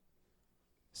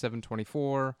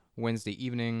7/24, Wednesday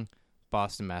evening,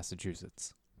 Boston,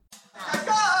 Massachusetts.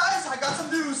 Guys, I got some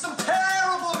news, some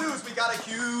terrible news. We got a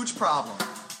huge problem. I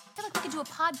feel like we could do a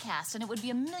podcast, and it would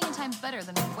be a million times better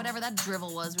than whatever that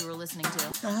drivel was we were listening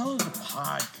to. The hell is a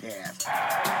podcast?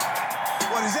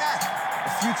 What is that?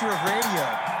 The future of radio,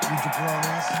 you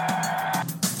jabronis.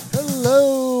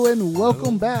 Hello and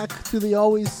welcome back to the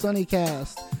Always Sunny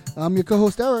cast. I'm your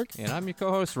co-host Eric. And I'm your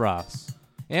co-host Ross.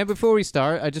 And before we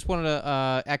start, I just wanted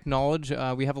to acknowledge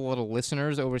we have a lot of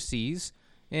listeners overseas,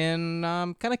 and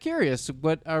I'm kind of curious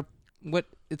what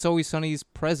It's Always Sunny's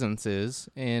presence is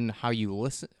and how you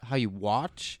listen, how you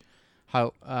watch,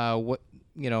 how what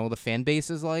the fan base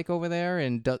is like over there,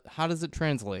 and how does it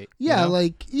translate? Yeah,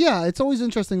 it's always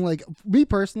interesting. Like me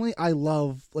personally, I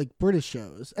love like British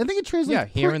shows. I think it translates. Yeah,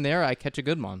 here and there, I catch a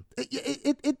good one.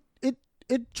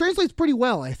 It translates pretty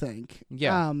well, I think.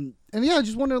 Yeah. And yeah, I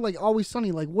just wonder, like, Always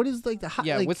Sunny, like, what is like the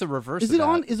what's the reverse? Is it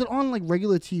on? Is it on like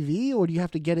regular TV, or do you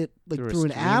have to get it like through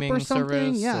an app or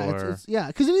something? Yeah, it's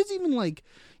because it is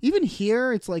even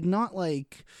here, it's like not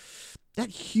like that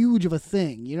huge of a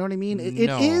thing. You know what I mean? It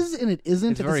is and it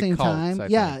isn't at the same time.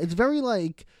 Yeah, it's very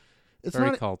like. It's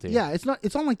very not culty. Yeah, it's not.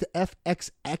 It's on like the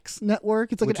FXX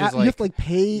network. It's like Which an is app. You have to like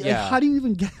pay. Yeah. Like, how do you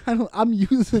even get? I'm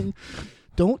using.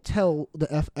 Don't tell the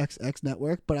FXX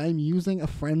network, but I'm using a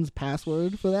friend's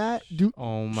password for that.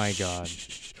 Oh my god!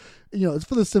 It's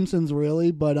for The Simpsons,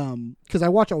 really, but because I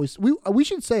watch always. We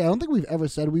should say I don't think we've ever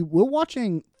said we're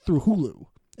watching through Hulu,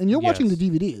 and you're watching the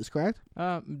DVDs, correct?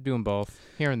 Doing both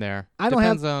here and there.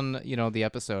 Depends on the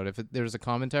episode. If there's a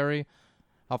commentary,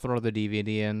 I'll throw the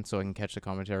DVD in so I can catch the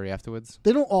commentary afterwards.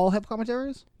 They don't all have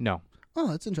commentaries? No. Oh,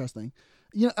 that's interesting.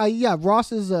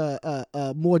 Ross is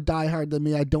more diehard than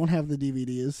me. I don't have the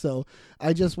DVDs, so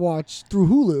I just watch through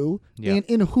Hulu. Yeah. And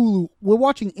in Hulu, we're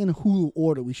watching in Hulu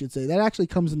order, we should say. That actually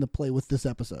comes into play with this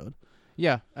episode.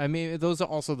 Yeah, I mean, those are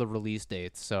also the release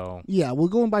dates, so... Yeah, we're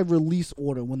going by release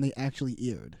order when they actually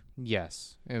aired.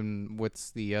 Yes, and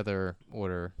what's the other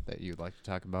order that you'd like to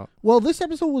talk about? Well, this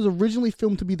episode was originally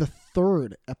filmed to be the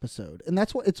third episode, and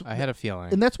that's what it's... I had a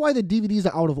feeling. And that's why the DVDs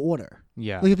are out of order.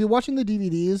 Yeah. Like, if you're watching the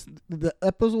DVDs, the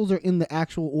episodes are in the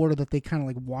actual order that they kind of,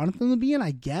 like, wanted them to be in,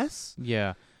 I guess.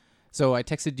 Yeah. So I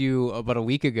texted you about a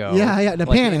week ago. Yeah, in a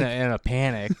panic. In a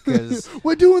panic, because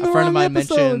we're doing the a friend of wrong mine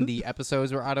episode. mentioned the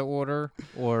episodes were out of order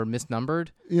or misnumbered.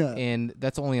 Yeah. And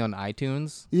that's only on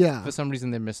iTunes. Yeah. For some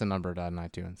reason, they're misnumbered on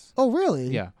iTunes. Oh,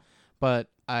 really? Yeah. But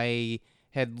I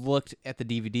had looked at the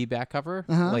DVD back cover.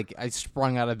 Uh-huh. Like, I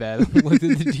sprung out of bed and looked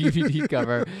at the DVD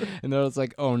cover. And then I was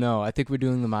like, oh, no, I think we're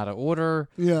doing them out of order.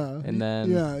 Yeah. And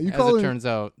then, turns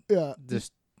out,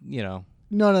 just, No.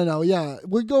 Yeah,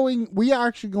 we are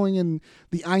actually going in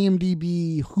the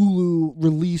IMDb Hulu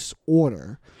release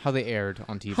order. How they aired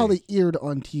on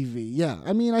TV. Yeah,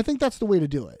 I mean, I think that's the way to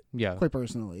do it. Yeah. Quite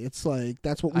personally, it's like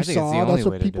that's what we I think it's saw. the only That's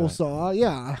way what to people do it. saw.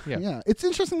 Yeah. It's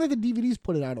interesting that the DVDs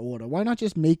put it out of order. Why not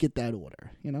just make it that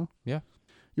order? You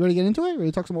ready to get into it? Ready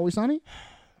to talk some Always Sunny?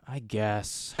 I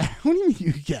guess. What do you mean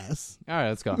you guess? All right,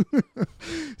 let's go.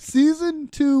 Season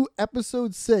 2,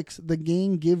 Episode 6, The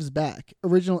Gang Gives Back.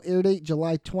 Original air date,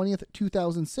 July 20th,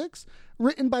 2006.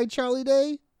 Written by Charlie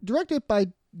Day. Directed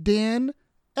by Dan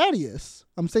Adius.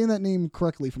 I'm saying that name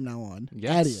correctly from now on.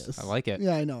 Yes, Adius. I like it.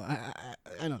 Yeah, I know. I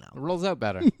don't know. It rolls out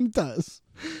better. It does.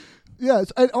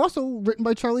 Yes, and also written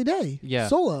by Charlie Day. Yeah.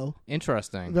 Solo.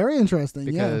 Interesting. Very interesting,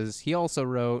 because he also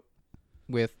wrote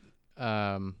with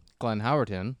Glenn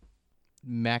Howerton,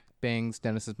 Mac bangs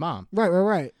Dennis's mom.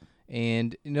 Right.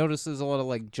 And you notice there's a lot of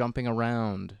like jumping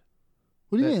around.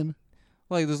 What do you mean?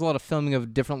 Like there's a lot of filming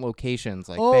of different locations,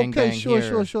 like oh, bang, okay, bang sure,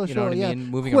 here. Sure. You know what yeah. I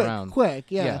mean? Moving quick, around. Quick,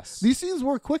 yeah. Yes. These scenes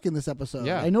were quick in this episode.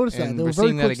 Yeah. I noticed and that. They we're were very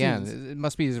seeing that quick again. scenes. It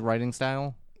must be his writing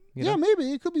style. Yeah,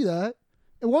 maybe. It could be that.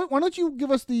 And why don't you give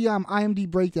us the IMDb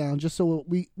breakdown just so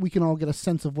we can all get a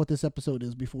sense of what this episode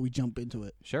is before we jump into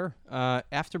it? Sure.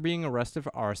 After being arrested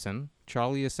for arson,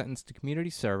 Charlie is sentenced to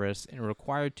community service and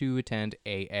required to attend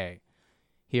AA.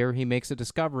 Here, he makes a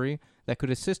discovery that could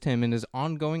assist him in his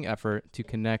ongoing effort to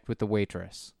connect with the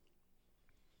Waitress.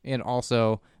 And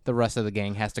also, the rest of the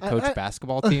gang has to coach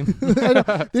basketball team.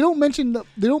 They don't mention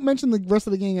the rest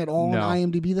of the gang at all on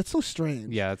IMDb. That's so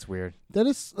strange. Yeah, it's weird. That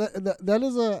is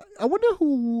a. I wonder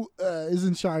who is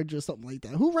in charge or something like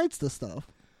that. Who writes this stuff?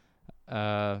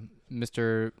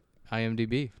 Mr.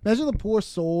 IMDb. Imagine the poor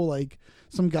soul, like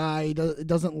some guy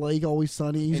doesn't like Always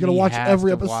Sunny. He's and gonna he watch has every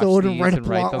to episode watch and write a these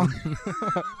plot them.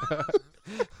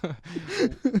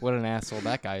 line. What an asshole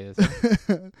that guy is.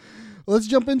 Let's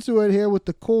jump into it here with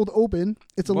the cold open.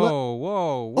 It's a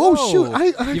whoa. Oh shoot!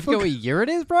 I you forget what year it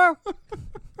is, bro?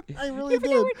 I really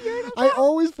did. I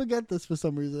always forget this for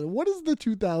some reason. What is the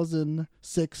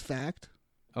 2006 fact?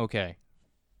 Okay.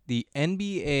 The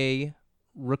NBA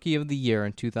Rookie of the Year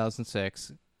in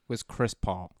 2006 was Chris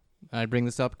Paul. I bring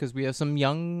this up because we have some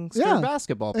young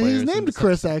basketball players. He's named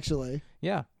Chris, actually.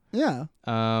 Yeah. Yeah.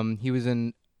 He was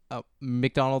in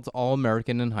McDonald's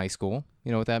All-American in high school.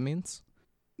 You know what that means?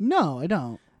 No, I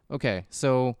don't. Okay,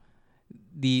 so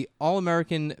the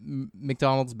All-American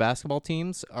McDonald's basketball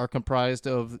teams are comprised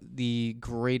of the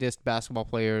greatest basketball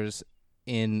players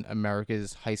in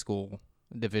America's high school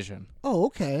division. Oh,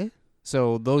 okay.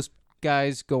 So those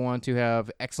guys go on to have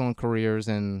excellent careers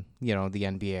in, the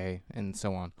NBA and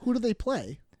so on. Who do they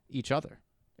play? Each other.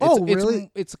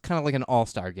 Really? It's kind of like an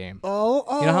all-star game.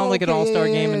 Oh, you know how like okay, an all-star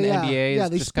yeah, game in the NBA is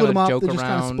they just split kind them of up. joke They just around.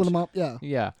 kind of split them up. Yeah.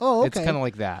 Yeah. Oh, okay. It's kind of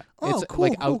like that. Oh, it's cool,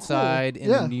 like cool, outside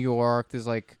cool. in New York. There's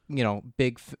like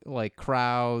big like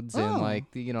crowds and like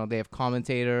they have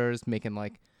commentators making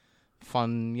like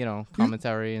fun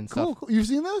commentary and stuff. Cool. You've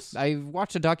seen this? I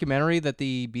watched a documentary that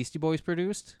the Beastie Boys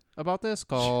produced about this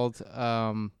called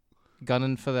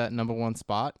Gunning for That Number One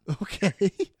Spot.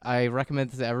 Okay. I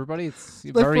recommend it to everybody. It's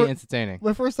very entertaining.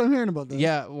 My first time hearing about this.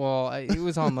 Yeah, well, it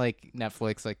was on like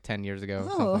Netflix like 10 years ago.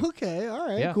 Oh, okay. All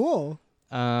right. Yeah. Cool.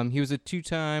 He was a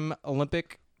 2-time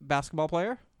Olympic basketball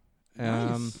player.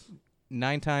 Nice.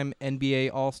 9-time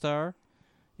NBA All-Star.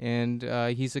 And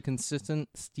he's a consistent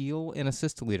steal and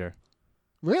assist leader.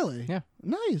 Really? Yeah.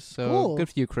 Nice. So cool. good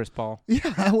for you, Chris Paul.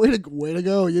 Yeah. Way to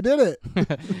go. You did it.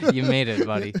 You made it,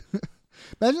 buddy.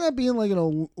 Imagine that being like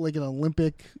an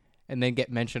Olympic. And then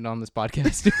get mentioned on this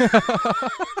podcast.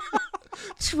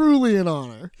 Truly an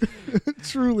honor.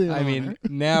 Truly an honor. I mean,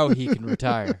 now he can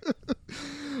retire.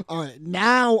 All right.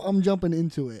 Now I'm jumping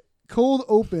into it. Cold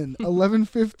open,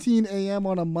 11:15 a.m.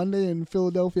 on a Monday in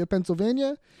Philadelphia,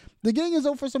 Pennsylvania. The gang is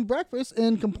out for some breakfast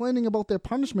and complaining about their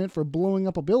punishment for blowing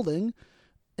up a building.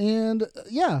 And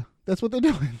that's what they're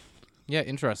doing. Yeah,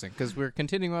 interesting, because we're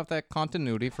continuing off that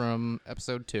continuity from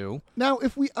episode 2. Now,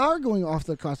 if we are going off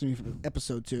the continuity from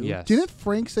episode 2, yes. Didn't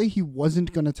Frank say he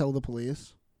wasn't going to tell the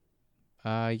police?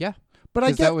 Yeah. But I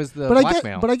guess that was the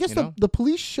blackmail. But I guess the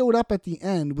police showed up at the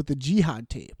end with the jihad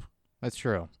tape. That's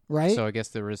true. Right? So I guess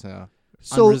there is a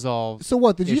unresolved So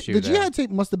what? The issue there. jihad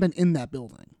tape must have been in that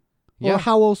building. Yeah. Or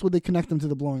how else would they connect them to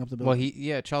the blowing up the building?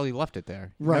 Well, Charlie left it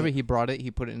there. Right. Remember he brought it,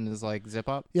 he put it in his like zip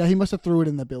up? Yeah, he must have threw it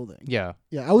in the building. Yeah.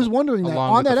 Yeah, I was wondering that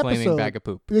Along on with that the flaming episode. bag of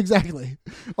poop. Exactly.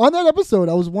 On that episode,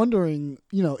 I was wondering,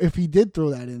 if he did throw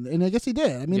that in, and I guess he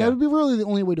did. I mean, that would be really the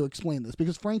only way to explain this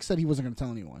because Frank said he wasn't going to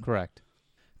tell anyone. Correct.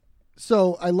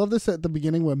 So I love this at the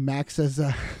beginning where Max says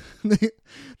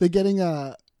they're getting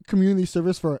a community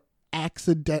service for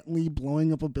accidentally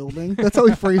blowing up a building. That's how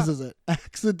he phrases it.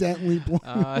 Accidentally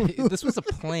blowing. This was a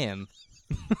plan.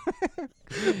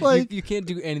 Like you can't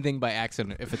do anything by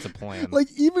accident if it's a plan. Like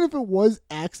even if it was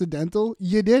accidental,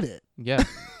 you did it. Yeah.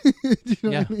 You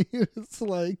know what I mean? It's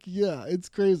like, it's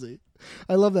crazy.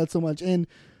 I love that so much. And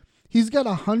he's got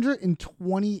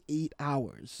 128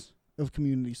 hours of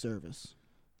community service.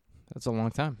 That's a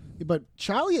long time. But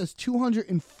Charlie has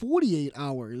 248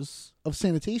 hours of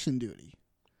sanitation duty.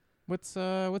 What's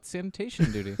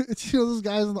sanitation duty? It's those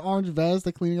guys in the orange vest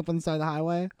that cleaning up on the side of the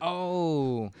highway.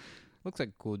 Oh, looks like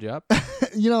a cool job.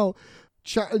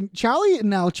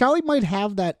 Charlie might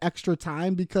have that extra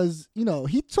time because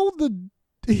he told the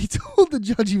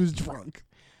judge he was drunk.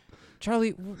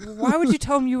 Charlie, why would you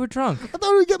tell him you were drunk? I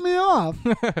thought it would get me off.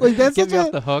 Like that's get me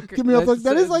off the hook. Get me off the hook.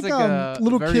 That is like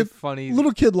little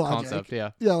kid logic. Concept.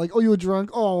 Yeah. Yeah. Like, oh, you were drunk.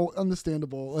 Oh,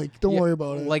 understandable. Like, don't worry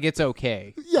about it. Like it's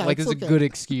okay. Yeah. Like it's okay. a good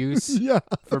excuse. Yeah.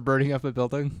 For burning up a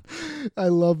building. I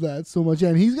love that so much. Yeah,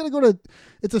 and he's gonna go to.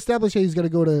 It's established that he's gonna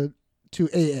go to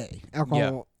AA,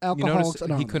 Alcoholics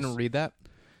Anonymous. He couldn't read that.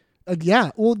 Yeah,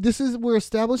 well, we're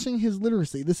establishing his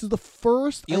literacy. This is the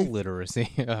first illiteracy.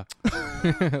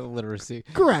 Literacy.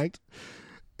 Correct.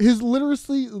 His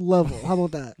literacy level. How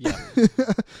about that? Yeah.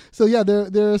 So yeah,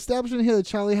 they're establishing here that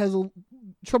Charlie has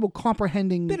trouble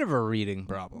comprehending. Bit of a reading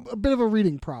problem. A bit of a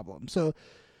reading problem. So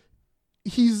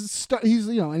he's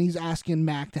and he's asking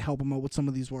Mac to help him out with some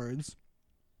of these words.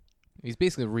 He's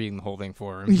basically reading the whole thing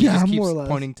for him. He just keeps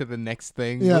pointing to the next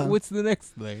thing. Yeah. What's the next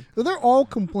thing? So they're all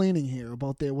complaining here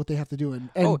about what they have to do. And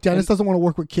Dennis doesn't want to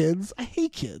work with kids. I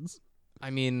hate kids.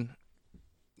 I mean,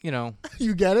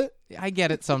 You get it? I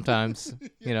get it sometimes,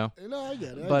 No, I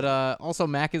get it. But also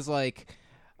Mac is like,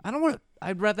 I don't want to,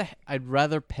 I'd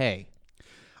rather pay.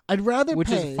 Which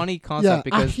is a funny concept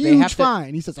because a huge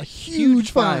fine. He says a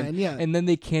huge fine. Yeah. And then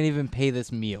they can't even pay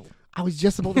this meal. I was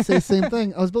just about to say the same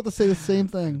thing. I was about to say the same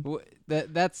thing.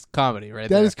 That's comedy,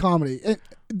 That is comedy. And,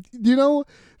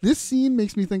 this scene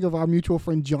makes me think of our mutual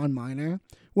friend John Miner,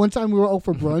 One time we were out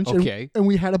for brunch and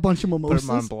we had a bunch of mimosas. Put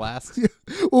them on blast.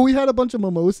 Well, we had a bunch of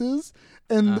mimosas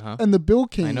and the bill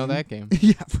came. I know that game.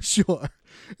 Yeah, for sure.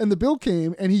 And the bill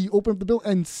came and he opened up the bill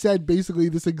and said basically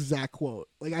this exact quote.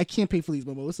 Like, I can't pay for these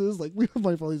mimosas. Like, we have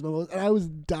money for all these mimosas. And I was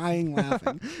dying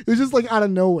laughing. It was just like out of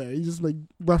nowhere. He just like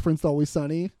referenced Always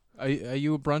Sunny. Are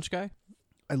you a brunch guy?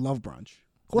 I love brunch.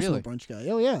 Of course I'm a brunch guy.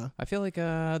 Oh, yeah. I feel like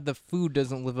the food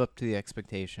doesn't live up to the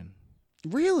expectation.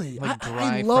 Really? Like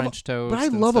dry I love, French toast. But I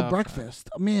love a breakfast.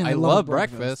 Man, I love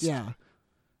breakfast. Yeah.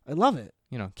 I love it.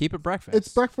 You know, keep it breakfast.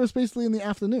 It's breakfast basically in the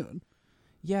afternoon.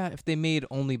 Yeah, if they made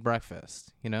only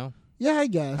breakfast, you know? Yeah, I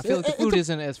guess. I feel like the food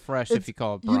isn't as fresh if you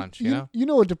call it brunch, you know? You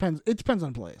know, it depends. It depends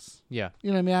on place. Yeah.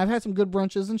 You know what I mean? I've had some good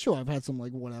brunches, and sure, I've had some,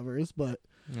 like, whatevers, but...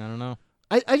 I don't know.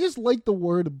 I just like the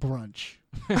word brunch.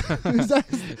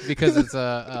 Because it's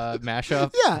a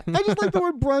mashup? Yeah, I just like the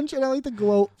word brunch, and I like to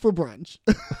go out for brunch.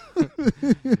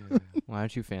 Why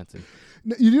aren't you fancy?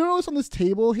 You do notice on this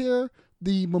table here,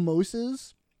 the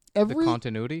mimosas... The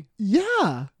continuity?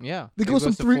 Yeah. Yeah. They go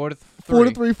from 4 to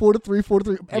 3.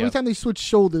 Every time they switch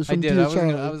shoulders from I did. Dee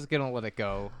I was going to let it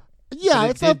go. Yeah,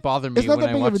 it did bother me when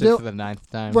I watched it for the 9th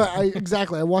time. Right,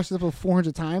 exactly. I watched it for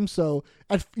 400 times, so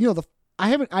I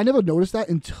never noticed that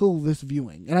until this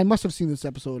viewing, and I must have seen this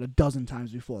episode a dozen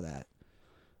times before that.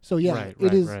 So yeah,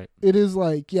 it is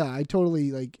like, yeah, I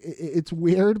totally like. It's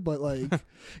weird, but like,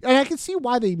 and I can see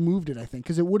why they moved it. I think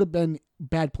because it would have been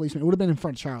bad placement. It would have been in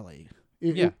front of Charlie.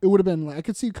 It would have been like, I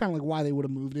could see kind of like why they would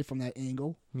have moved it from that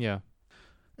angle. Yeah.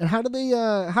 And how do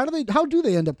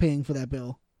they end up paying for that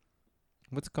bill?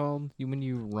 What's it called? When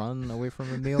you run away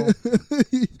from a meal?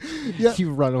 Yeah.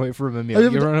 You run away from a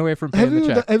meal. You run away from paying the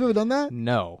check. Have you ever done that?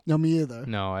 No. No, me either.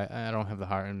 No, I don't have the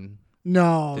heart to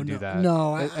do that.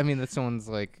 No. I mean, that someone's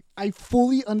like... I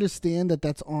fully understand that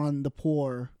that's on the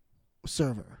poor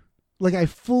server. Like, I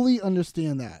fully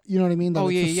understand that. You know what I mean? That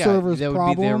it's the server's that would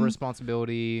problem. be their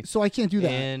responsibility. So I can't do that.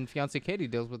 And fiance Katie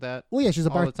deals with that. Well, yeah, she's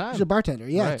all the time. She's a bartender.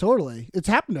 Yeah, right. Totally. It's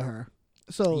happened to her.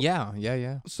 So yeah.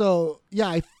 So yeah,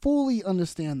 I fully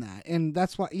understand that, and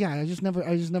that's why. Yeah, I just never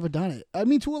done it. I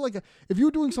mean, to if you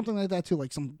were doing something like that to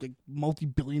like some like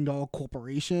multi-billion-dollar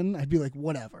corporation, I'd be like,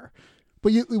 whatever.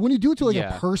 But when you do it to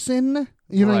a person,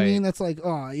 you know what I mean? That's like,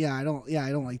 oh yeah, I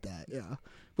don't like that. Yeah.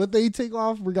 But they take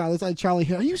off regardless. I Charlie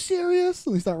here. Are you serious?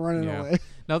 And they start running away.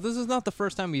 Now, this is not the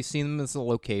first time we've seen them as a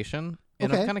location.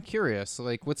 And I'm kind of curious,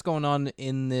 like, what's going on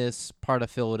in this part of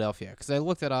Philadelphia? Because I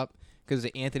looked it up, because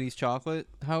Anthony's Chocolate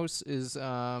House is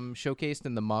showcased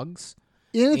in the mugs.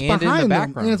 And it's behind in the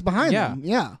background. Them. And it's behind them.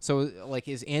 Yeah. So, like,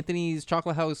 is Anthony's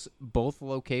Chocolate House both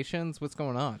locations? What's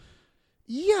going on?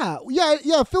 Yeah.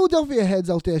 Philadelphia heads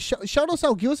out there. Shout us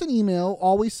out. Give us an email,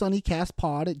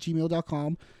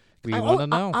 alwayssunnycastpod@gmail.com. We want to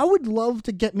know. I would love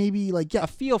to get maybe a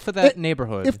feel for that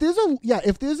neighborhood. If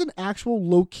there's an actual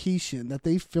location that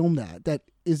they filmed that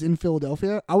is in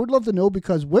Philadelphia, I would love to know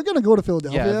because we're gonna go to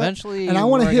Philadelphia. Yeah, eventually, and I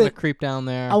want to creep down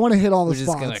there. I want to hit all the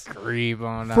spots. We're just gonna creep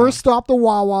on down. First stop the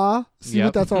Wawa, see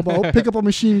what that's all about. Pick up a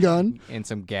machine gun and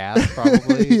some gas,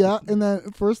 probably. Yeah, and then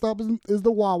first stop is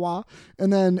the Wawa,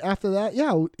 and then after that,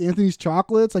 Anthony's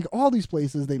Chocolates, like all these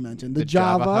places they mentioned. The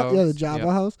Java House. The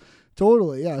Java House,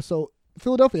 totally. Yeah, so.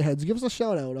 Philadelphia heads, give us a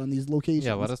shout out on these locations.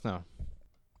 Yeah, let us know.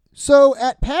 So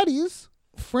at Patty's,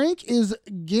 Frank is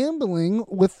gambling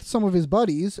with some of his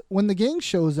buddies when the gang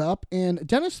shows up, and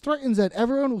Dennis threatens that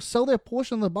everyone will sell their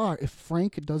portion of the bar if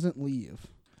Frank doesn't leave.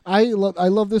 I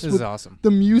love this. This is awesome. The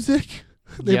music.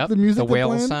 The music. The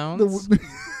whale sounds.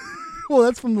 Well,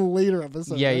 that's from the later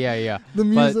episode. Yeah. Right? The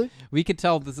music. But we could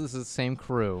tell this is the same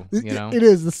crew, you know? It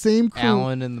is the same crew.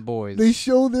 Alan and the boys. They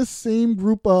show this same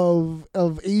group of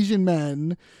Asian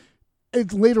men.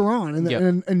 It's later on.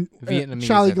 And Vietnamese,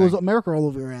 Charlie goes, America all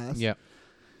over your ass. Yep.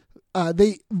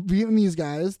 Vietnamese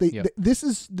guys. This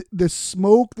is the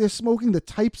smoke. They're smoking the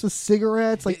types of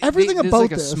cigarettes, like everything about this.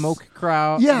 There's like a smoke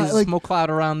crowd. Yeah, there's a smoke cloud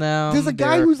around them. There's a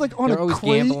guy who's like on a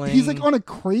crate. Gambling. He's like on a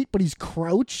crate, but he's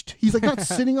crouched. He's like not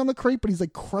sitting on the crate, but he's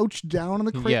like crouched down on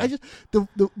the crate. Yeah.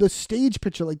 The stage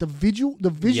picture, like the visual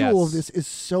of this is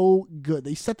so good.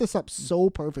 They set this up so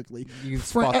perfectly. You can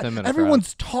spot them in a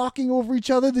everyone's talking over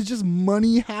each other. There's just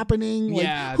money happening. Like,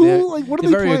 yeah, what are they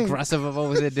very playing? aggressive of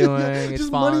what they're doing. It's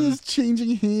just fun. money is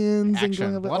changing hands action. and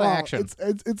going a lot of action.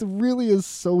 It's really is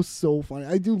so funny.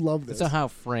 I do love this. That's how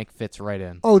Frank fits right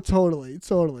in. Oh, totally.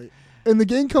 And the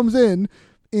gang comes in,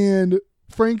 and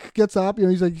Frank gets up.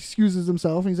 He's like excuses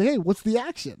himself, and he's like, "Hey, what's the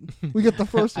action?" We get the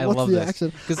first. What's the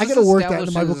action? I got to work that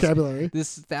into my vocabulary.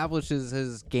 This establishes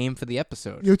his game for the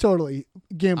episode. You're totally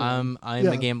gambling. I'm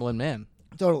the gambling man.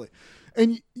 Totally.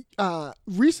 And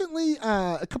recently,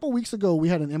 a couple weeks ago, we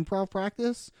had an improv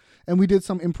practice, and we did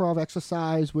some improv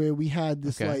exercise where we had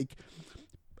this like.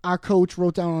 Our coach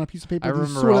wrote down on a piece of paper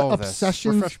these sort of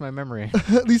obsessions. Refresh my memory.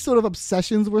 These sort of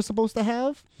obsessions we're supposed to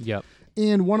have. Yep.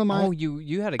 And one of my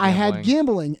you had a gambling. I had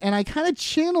gambling, and I kind of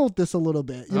channeled this a little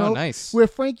bit. You know, nice. Where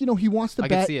Frank, he wants to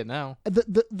bet. I can see it now.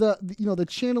 The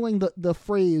channeling the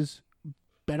phrase.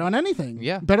 Bet on anything.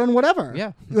 Yeah. Bet on whatever.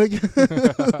 Yeah. Like,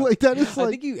 like that is like.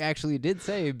 I think you actually did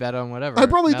say bet on whatever. I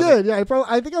probably did. Yeah.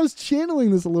 I think I was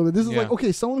channeling this a little bit. This is like,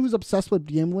 okay, someone who's obsessed with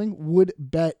gambling would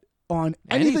bet on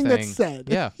anything that's said.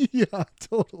 Yeah. Yeah,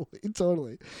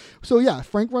 totally. So yeah,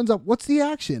 Frank runs up. What's the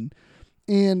action?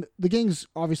 And the gang's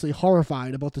obviously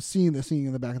horrified about the scene they're seeing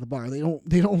in the back of the bar. They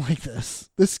don't like this.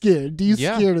 They're scared. Dee's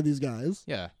scared of these guys.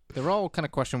 Yeah. They're all kind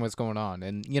of questioning what's going on.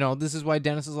 And, this is why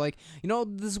Dennis is like,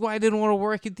 this is why I didn't want to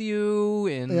work with you.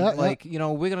 And, we're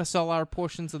going to sell our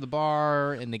portions of the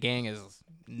bar. And the gang is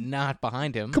not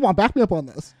behind him. Come on, back me up on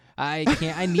this. I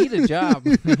can't. I need a job.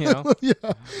 Yeah.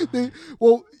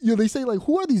 They say like,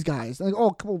 who are these guys? Like, a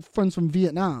couple of friends from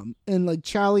Vietnam, and like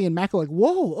Charlie and Mac are like,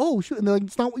 whoa, oh shoot, and they're like,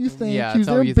 it's not what you think. Yeah, he was it's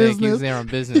not what you think. He was there on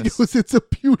business. He goes, it's a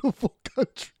beautiful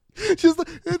country. She's like,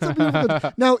 it's a beautiful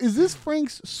country. Now, is this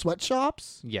Frank's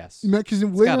sweatshops? Yes. Because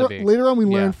later on, we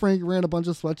learned Frank ran a bunch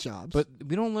of sweatshops. But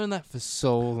we don't learn that for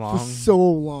so long. For so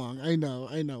long. I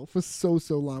know. For so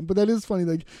long. But that is funny.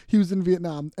 Like, he was in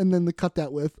Vietnam, and then they cut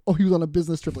that with, he was on a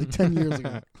business trip like 10 years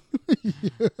ago.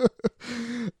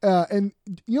 And,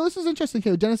 this is interesting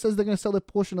here. Dennis says they're going to sell their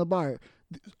portion of the bar.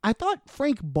 I thought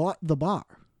Frank bought the bar.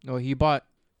 No, he bought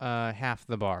half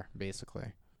the bar,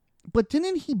 basically. But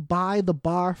didn't he buy the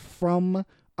bar from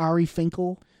Ari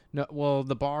Finkel? No, well,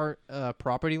 the bar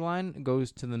property line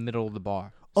goes to the middle of the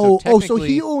bar. So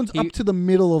he owns up to the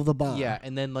middle of the bar. Yeah,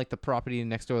 and then like the property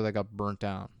next door that got burnt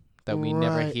down that we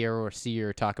never hear or see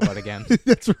or talk about again.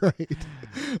 That's right.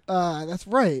 That's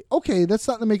right. Okay, that's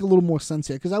starting to make a little more sense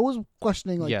here because I was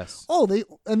questioning like,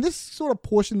 and this sort of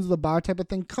portions of the bar type of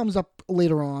thing comes up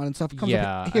later on and stuff. Comes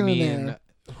up here and there.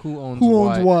 Who owns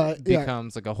what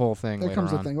becomes like a whole thing. That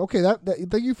comes a thing. Okay, that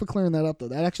thank you for clearing that up though.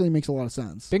 That actually makes a lot of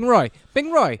sense. Bing Roy.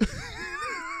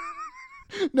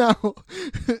 Now,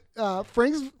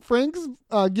 Frank's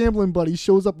gambling buddy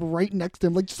shows up right next to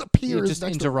him, like just appears. He just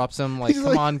interrupts him, like,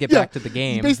 come on, get back to the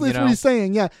game. Basically, that's what he's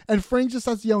saying, yeah. And Frank just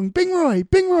starts yelling, Bing Roy,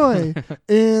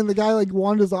 and the guy like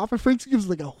wanders off, and Frank gives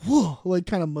like a whoa, like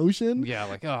kind of motion. Yeah,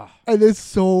 like oh, and it's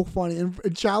so funny.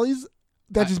 And Charlie's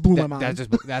just blew my mind.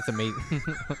 That's amazing.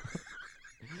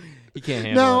 He can't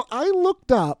handle it. Now I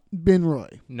looked up Ben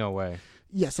Roy. No way.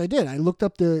 Yes, I did. I looked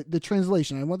up the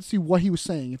translation. I wanted to see what he was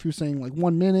saying. If he was saying like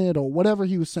 1 minute or whatever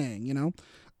he was saying, And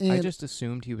I just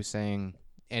assumed he was saying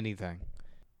anything.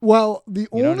 Well, the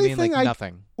only thing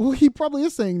nothing. Well, he probably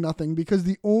is saying nothing because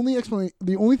the only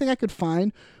thing I could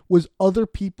find was other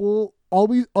people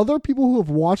who have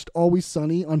watched Always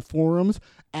Sunny on forums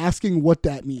asking what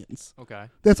that means. Okay.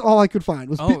 That's all I could find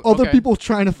was other people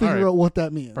trying to figure out what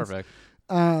that means. Perfect.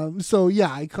 So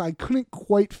yeah, I couldn't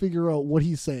quite figure out what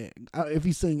he's saying. If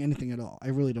he's saying anything at all, I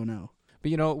really don't know.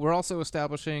 But we're also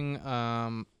establishing,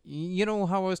 how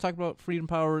I was talking about freedom,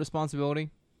 power, responsibility.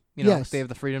 Yes. They have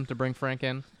the freedom to bring Frank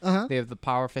in. They have the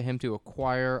power for him to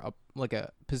acquire a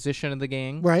position in the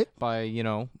gang, right? By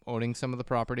owning some of the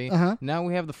property. Now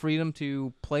we have the freedom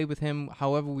to play with him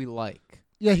however we like.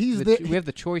 Yeah, we have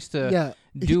the choice to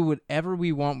do whatever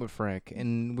we want with Frank,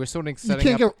 and we're sort of setting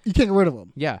you can't get rid of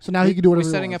him. Yeah, so now he can do whatever.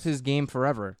 We're setting up his game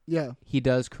forever. Yeah, he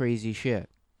does crazy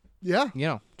shit. Yeah,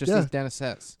 as Dennis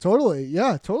says. Totally.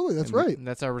 Yeah, totally. That's right.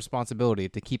 That's our responsibility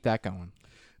to keep that going.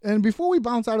 And before we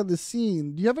bounce out of this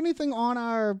scene, do you have anything on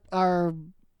our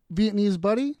Vietnamese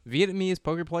buddy? Vietnamese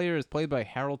poker player is played by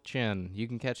Harold Chin. You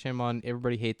can catch him on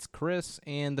Everybody Hates Chris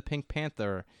and The Pink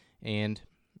Panther, and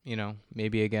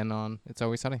maybe again on It's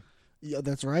Always Sunny. Yeah,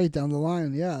 that's right. Down the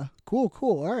line. Yeah. Cool.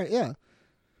 All right. Yeah.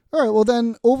 All right. Well,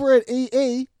 then over at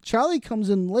AA, Charlie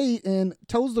comes in late and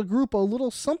tells the group a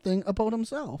little something about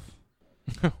himself.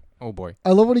 Oh, boy. I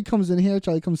love when he comes in here.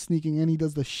 Charlie comes sneaking in. He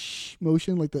does the shh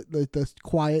motion, like the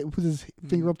quiet, puts his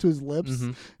finger up to his lips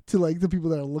to like the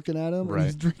people that are looking at him. Right. And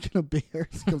he's drinking a beer.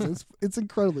 It's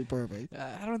incredibly perfect.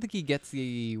 I don't think he gets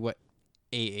what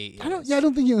AA is. I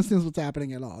don't think he understands what's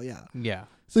happening at all. Yeah. Yeah.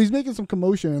 So he's making some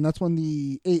commotion, and that's when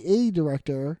the AA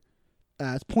director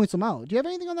points him out. Do you have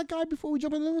anything on that guy before we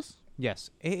jump into this?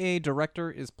 Yes. AA director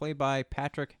is played by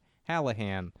Patrick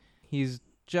Hallahan. He's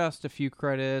just a few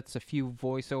credits, a few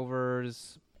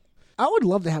voiceovers. I would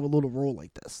love to have a little role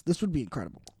like this. This would be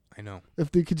incredible. I know.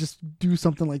 If they could just do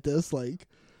something like this. Like,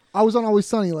 I was on Always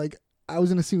Sunny. Like, I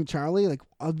was in a scene with Charlie, like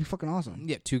I'd be fucking awesome.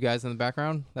 Yeah, 2 guys in the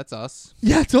background. That's us.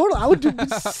 Yeah, totally. I would just be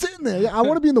sitting there. Yeah, I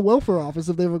want to be in the welfare office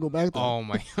if they ever go back there. Oh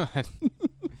my god.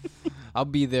 I'll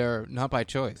be there not by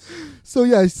choice.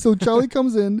 So Charlie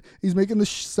comes in. He's making the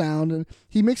sound, and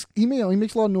he makes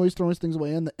a lot of noise, throwing his things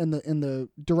away. And the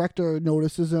director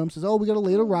notices him, says, "Oh, we got a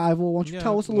late arrival. Why don't you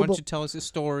tell us a little bit? Why don't you tell us a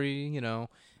story? You know."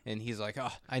 And he's like,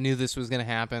 "Oh, I knew this was gonna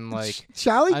happen. Like,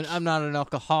 Charlie, I'm not an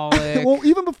alcoholic." Well,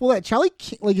 even before that, Charlie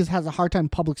has a hard time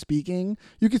public speaking.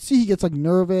 You could see he gets like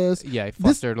nervous. Yeah, he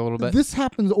flustered a little bit. This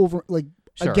happens over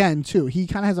Sure. again too. He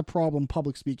kind of has a problem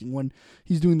public speaking when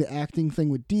he's doing the acting thing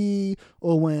with Dee,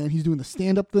 or when he's doing the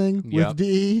stand up thing with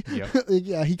Dee. Yep.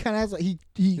 Yeah, he kind of has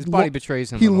his body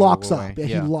betrays him. He locks up. Yeah,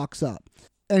 he locks up.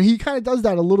 And he kind of does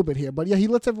that a little bit here, but yeah, he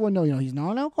lets everyone know, he's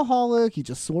not an alcoholic. He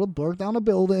just sort of burnt down a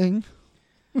building.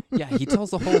 Yeah, he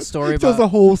tells the whole story. He tells the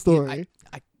whole story.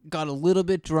 I got a little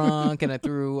bit drunk and I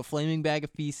threw a flaming bag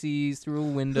of feces through a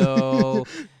window.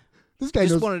 This guy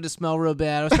just wanted to smell real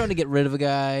bad. I was trying to get rid of a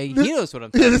guy. He knows what I'm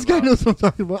talking about. Yeah, this guy knows what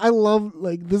I'm talking about. I love,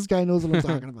 this guy knows what I'm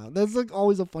talking about. That's,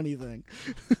 always a funny thing.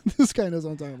 This guy knows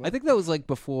what I'm talking about. I think that was,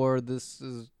 before this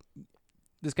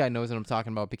guy knows what I'm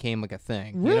talking about became, a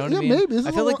thing. You know what I mean? Maybe.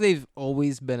 I feel like they've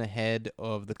always been ahead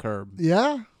of the curb.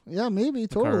 Yeah, maybe,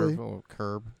 totally.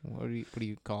 Curb. What do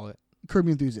you call it? Curb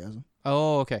Your Enthusiasm.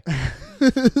 Oh, okay.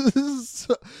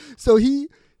 so he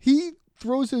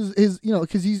throws his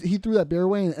because he threw that beer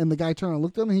away, and the guy turned and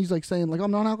looked at him, and he's saying I'm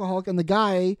not an alcoholic, and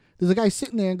there's a guy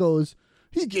sitting there and goes,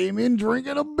 he came in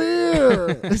drinking a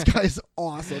beer. This guy's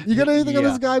awesome. You got anything on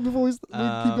this guy before we keep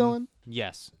going?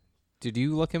 Yes. Did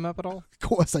you look him up at all? Of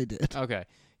course I did. Okay.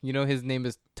 You know his name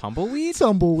is Tumbleweed?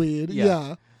 Tumbleweed,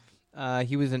 yeah.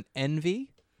 He was in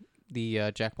Envy,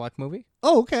 the Jack Black movie.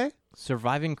 Oh, okay.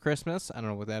 Surviving Christmas, I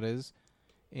don't know what that is.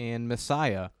 And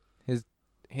Messiah.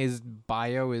 His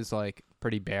bio is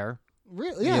pretty bare.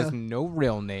 Really? Yeah. He has no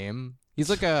real name. He's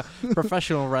a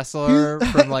professional wrestler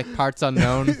from Parts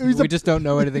Unknown. We just don't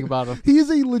know anything about him. He is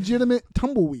a legitimate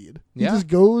tumbleweed. He just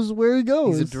goes where he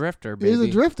goes. He's a drifter, baby. He's a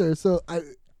drifter. So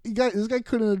this guy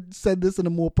couldn't have said this in a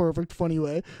more perfect, funny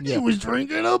way. Yeah. He was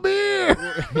drinking a beer.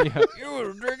 Yeah, you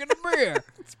were drinking a beer.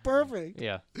 It's perfect.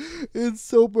 Yeah. It's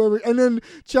so perfect. And then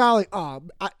Charlie, I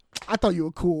thought you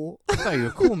were cool. I thought you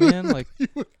were cool, man. You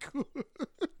were cool.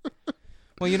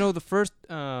 Well, the first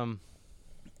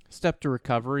step to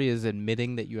recovery is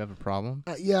admitting that you have a problem.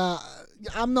 Yeah,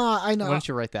 I'm not. I know. Why don't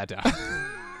you write that down?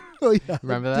 Oh, yeah.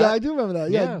 Remember that? Yeah, I do remember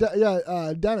that.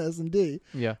 Yeah. Dennis and Dee.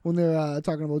 Yeah. When they're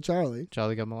talking about Charlie.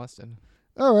 Charlie got molested.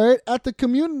 All right. At the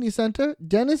community center,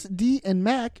 Dennis, Dee, and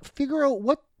Mac figure out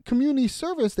what community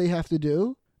service they have to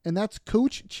do, and that's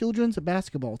coach children's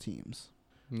basketball teams.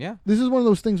 Yeah. This is one of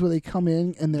those things where they come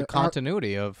in and they're... The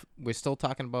continuity of... We're still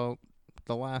talking about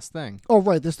the last thing. Oh,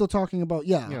 right. They're still talking about,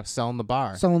 selling the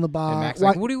bar. Selling the bar. And Mac's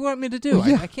what do you want me to do?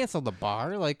 Yeah. I can't sell the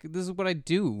bar. This is what I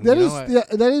do. That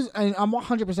is, I'm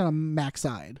 100% on Mac's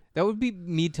side. That would be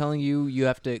me telling you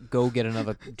have to go get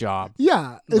another job.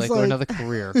 Yeah. Or another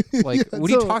career. What are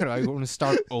you talking about? You want to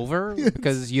start over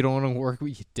because you don't want to work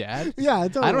with your dad? Yeah,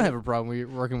 totally. I don't have a problem with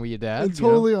working with your dad. It's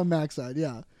totally on Mac's side,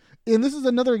 yeah. And this is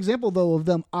another example, though, of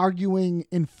them arguing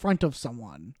in front of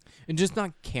someone. And just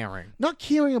not caring. Not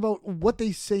caring about what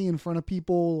they say in front of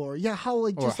people or, how,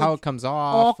 how it comes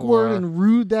off. Awkward and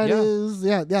rude that is.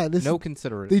 Yeah. No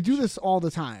consideration. They do this all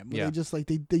the time. Yeah. They just,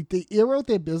 they air out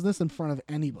their business in front of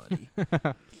anybody.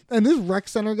 And this rec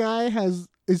center guy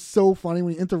is so funny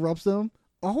when he interrupts them.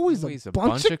 Always a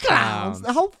bunch of clowns.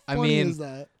 How funny is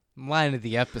that? Line of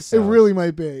the episode. It really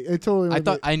might be. It totally might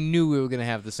be. I knew we were going to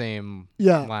have the same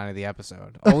line of the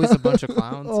episode. Always a bunch of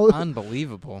clowns.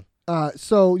 Unbelievable.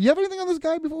 So, you have anything on this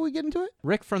guy before we get into it?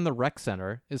 Rick from the Rec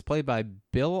Center is played by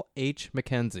Bill H.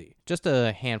 McKenzie. Just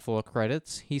a handful of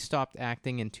credits. He stopped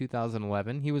acting in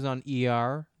 2011. He was on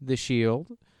ER, The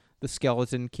Shield, The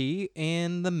Skeleton Key,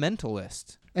 and The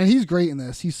Mentalist. And he's great in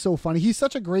this. He's so funny. He's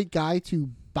such a great guy to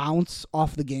bounce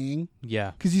off the gang.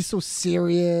 Yeah. Because he's so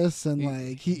serious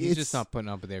and he's just not putting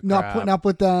up with their crap. Not putting up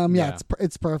with them. Yeah,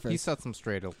 it's perfect. He sets them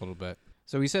straight a little bit.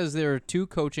 So he says there are 2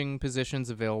 coaching positions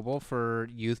available for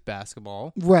youth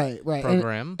basketball. Right.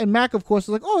 Program. And Mac, of course, is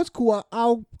like, oh, it's cool.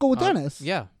 I'll go with Dennis.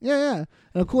 Yeah. And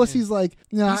of course, he's like,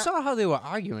 you saw how they were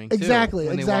arguing, too. Exactly.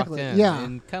 When they walked in, yeah.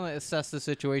 And kind of assess the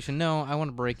situation. No, I want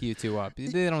to break you 2 up.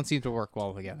 They don't seem to work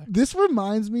well together. This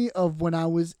reminds me of when I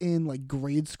was in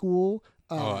grade school.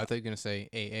 I thought you were going to say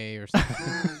AA or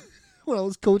something. when I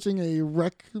was coaching a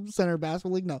rec center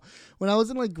basketball league. No, when I was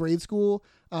in like grade school,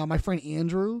 my friend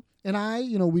Andrew and I,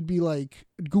 we'd be like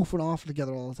goofing off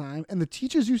together all the time, and the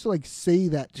teachers used to like say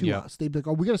that to us. They'd be like,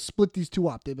 "Oh, we got to split these two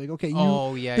up." They'd be like, "Okay,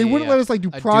 They wouldn't let us like do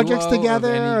projects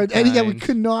together. Yeah, we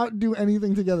could not do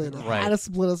anything together. They had to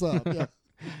split us up. Yeah,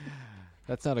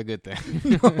 that's not a good thing.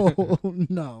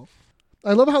 No.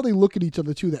 I love how they look at each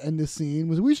other too. To end this scene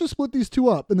was we should split these two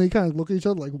up, and they kind of look at each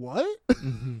other like, "What?"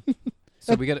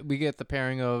 So we get the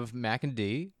pairing of Mac and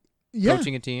Dee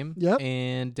coaching a team,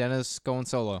 and Dennis going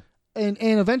solo. And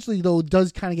eventually though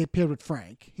does kind of get paired with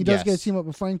Frank. He does get a team up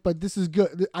with Frank, but this is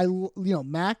good.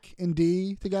 Mac and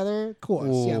Dee together, of course.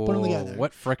 Ooh, put them together.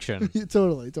 What friction?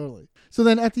 Totally. So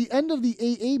then at the end of the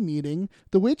AA meeting,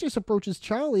 the waitress approaches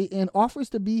Charlie and offers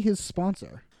to be his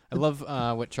sponsor. I love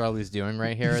what Charlie's doing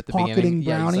right here at the pocketing beginning.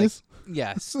 Brownies.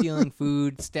 Yeah, stealing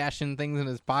food, stashing things in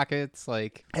his pockets.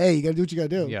 Like, hey, you gotta do what you gotta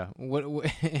do. Yeah. What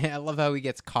I love how he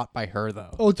gets caught by her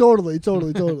though. Oh, totally.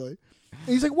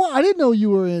 And he's like, "Well, I didn't know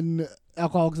you were in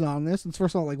Alcoholics Anonymous." And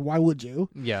first of all, like, why would you?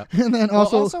 Yeah. And then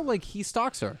also like he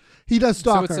stalks her. He does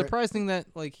stalk her. So it's surprising that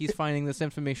like he's finding this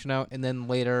information out, and then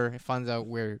later he finds out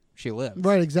where she lives.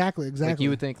 Right. Exactly. Like you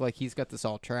would think like he's got this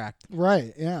all tracked.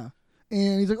 Right. Yeah.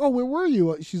 And he's like, "Oh, where were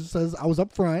you?" She says, "I was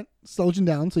up front, slouching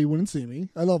down so you wouldn't see me."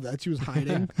 I love that. She was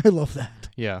hiding. I love that.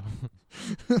 Yeah.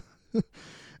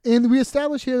 And we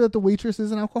establish here that the waitress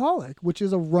is an alcoholic, which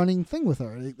is a running thing with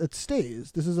her. It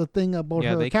stays. This is a thing about her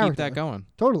character. Yeah, they keep that going.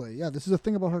 Totally. Yeah, this is a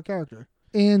thing about her character.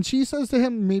 And she says to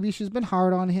him, maybe she's been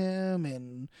hard on him,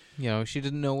 and she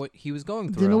didn't know what he was going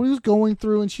through. Didn't know what he was going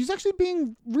through, and she's actually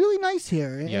being really nice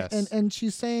here. Yes. And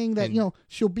she's saying that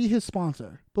she'll be his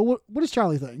sponsor. But what does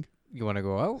Charlie think? You want to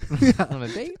go out on a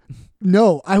date?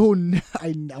 No, I will.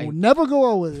 I will never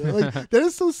go out with you. Like that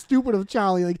is so stupid of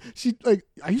Charlie. Like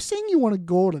are you saying you want to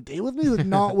go on a date with me? That's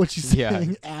not what she's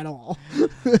saying at all.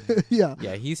 Yeah.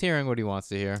 Yeah, he's hearing what he wants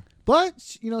to hear. But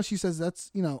she says that's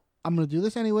I'm gonna do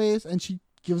this anyways, and she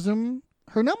gives him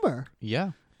her number.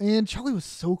 Yeah. And Charlie was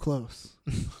so close.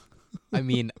 I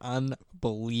mean,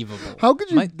 unbelievable. How could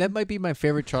you? That might be my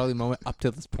favorite Charlie moment up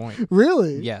to this point.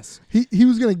 Really? Yes. He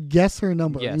was gonna guess her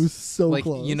number. Yes. He was so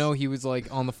close. He was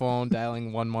like on the phone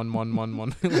dialing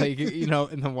 11111, like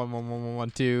and then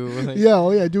 11112. Like, yeah.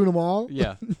 Oh yeah, doing them all.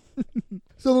 Yeah.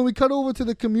 So then we cut over to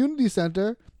the community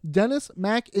center. Dennis,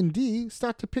 Mac, and Dee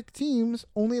start to pick teams,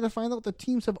 only to find out the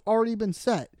teams have already been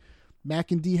set. Mac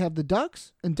and Dee have the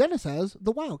Ducks, and Dennis has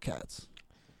the Wildcats.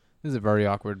 This is a very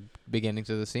awkward beginning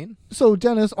to the scene. So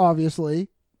Dennis obviously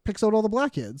picks out all the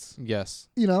black kids. Yes.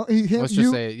 Let's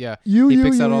just say, yeah. He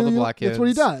picks out all the black kids. That's what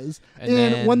he does.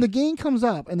 And when the game comes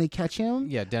up and they catch him,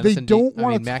 Dennis and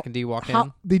Mac and Dee walk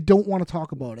in. They don't want to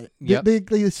talk about it. Yep.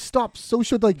 They stop so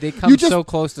short. Like they come so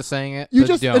close to saying it.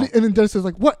 And then Dennis is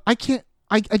like, "What? I can't.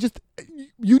 I just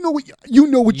you know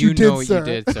what you did,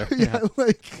 sir." Yeah,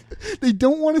 like they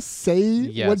don't want to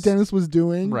say what Dennis was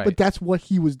doing, but that's what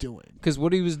he was doing. Because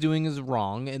what he was doing is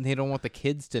wrong, and they don't want the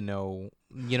kids to know.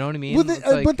 You know what I mean?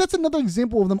 But that's another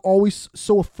example of them always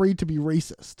so afraid to be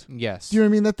racist. Yes. Do you know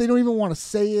what I mean? That they don't even want to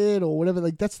say it or whatever.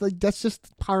 That's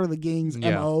just part of the gang's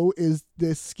MO is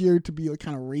they're scared to be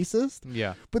kind of racist.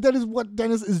 Yeah. But that is what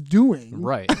Dennis is doing.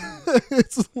 Right.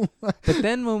 But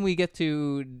then when we get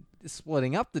to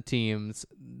splitting up the teams,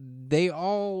 they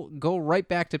all go right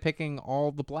back to picking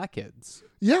all the black kids.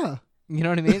 Yeah. You know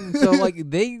what I mean? So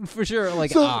they for sure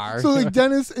are. So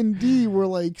Dennis and Dee were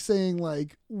saying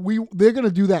they're gonna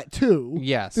do that too.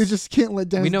 Yes. They just can't let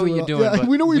Dennis. We know what you're doing. Yeah,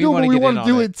 we know what you're doing, but we want to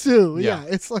do it too. Yeah.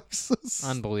 It's so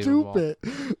unbelievable.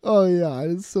 Stupid. Oh yeah,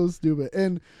 it's so stupid.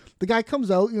 And the guy comes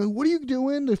out. What are you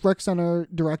doing? The rec center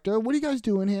director. What are you guys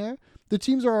doing here? The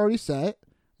teams are already set.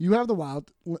 You have the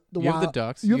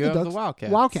Ducks. You have the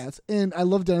Wildcats. Wildcats. And I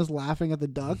love Dennis laughing at the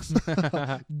Ducks.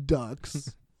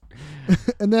 Ducks.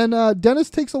 And then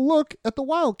Dennis takes a look at the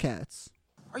Wildcats.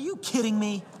 Are you kidding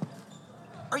me?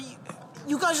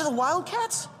 You guys are the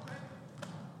Wildcats?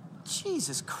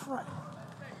 Jesus Christ.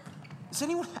 Is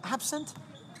anyone absent?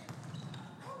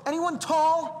 Anyone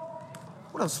tall?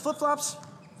 What are those, flip-flops?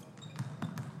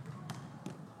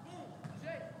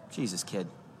 Jesus, kid.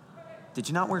 Did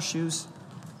you not wear shoes?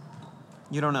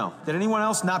 You don't know. Did anyone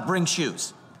else not bring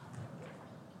shoes?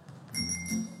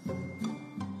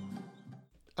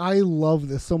 I love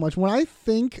this so much. When I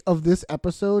think of this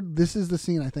episode, this is the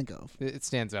scene I think of. It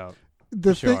stands out.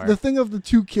 The thing of the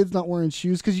two kids not wearing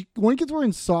shoes, because one kid's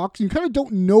wearing socks, you kind of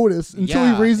don't notice until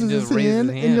he raises his hand,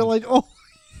 and you're like, oh.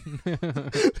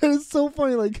 That is so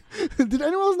funny. Like, did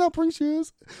anyone else not bring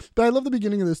shoes? But I love the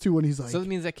beginning of this too when he's like. So that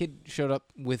means that kid showed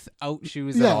up without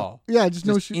shoes at all. Yeah, just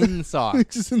no shoes. In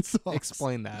socks. Just in socks.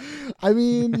 Explain that. I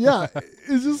mean, yeah,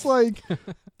 it's just like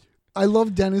I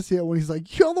love Dennis here when he's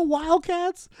like, "You're the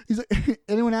Wildcats." He's like,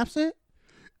 "Anyone absent?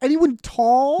 Anyone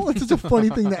tall?" It's such a funny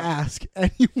thing to ask.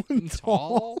 Anyone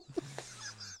tall?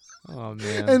 Oh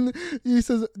man! And he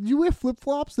says, "Do you wear flip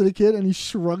flops?" to the kid, and he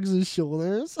shrugs his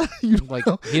shoulders. You don't like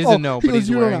know. he doesn't know, but goes,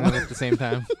 he's wearing them at the same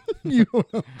time. You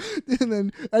don't know. And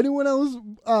then anyone else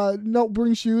not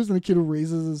bring shoes, and the kid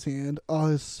raises his hand.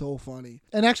 Oh, it's so funny.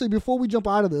 And actually, before we jump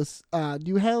out of this, do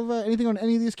you have anything on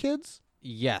any of these kids?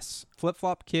 Yes, Flip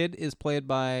Flop Kid is played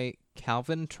by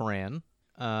Calvin Tran.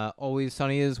 Always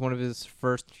Sunny is one of his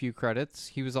first few credits.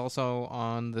 He was also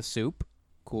on The Soup,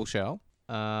 cool show.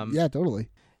 Yeah, totally.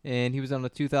 And he was on a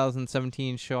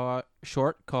 2017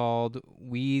 short called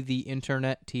We the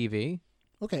Internet TV.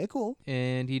 Okay, cool.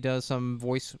 And he does some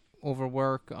voice-over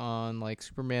work on like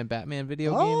Superman, Batman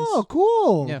video games. Oh,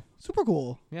 cool. Yeah. Super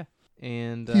cool. Yeah.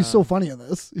 And he's so funny in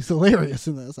this. He's hilarious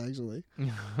in this, actually.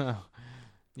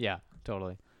 Yeah,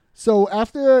 totally. So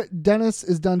after Dennis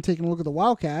is done taking a look at the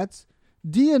Wildcats,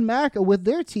 Dee and Mac are with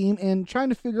their team and trying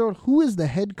to figure out who is the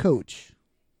head coach.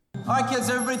 All right, kids,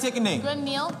 everybody take a name. Good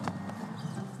meal?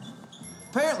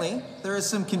 Apparently, there is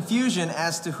some confusion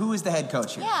as to who is the head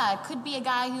coach here. Yeah, it could be a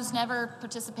guy who's never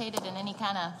participated in any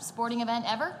kind of sporting event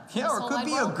ever. Yeah, or it could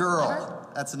be a girl.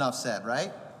 That's enough said,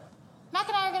 right? Mac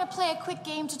and I are going to play a quick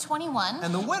game to 21.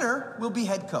 And the winner will be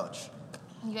head coach.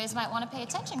 You guys might want to pay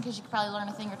attention because you could probably learn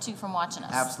a thing or two from watching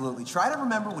us. Absolutely. Try to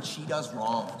remember what she does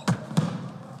wrong.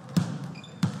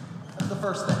 That's the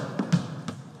first thing.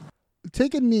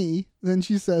 Take a knee, then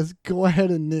she says, "Go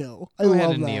ahead and kneel." I Go love ahead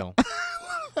and that. kneel.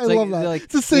 I love that. Like,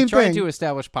 it's the same trying thing. to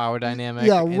establish power dynamic.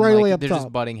 Yeah, and right away up they're top.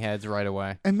 just butting heads right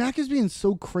away. And Mac is being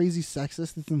so crazy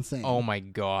sexist. It's insane. Oh my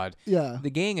god. Yeah. The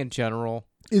gang in general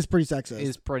Is pretty sexist.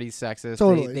 is pretty sexist.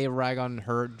 Totally. They rag on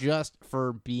her just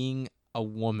for being a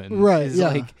woman. Right, It's yeah.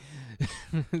 like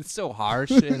it's so harsh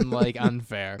and like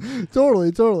unfair.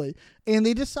 Totally. And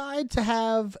they decide to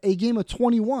have a game of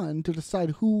 21 to decide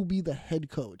who will be the head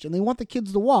coach. And they want the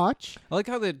kids to watch. I like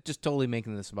how they're just totally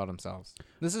making this about themselves.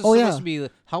 This is Oh, supposed yeah. to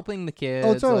be helping the kids.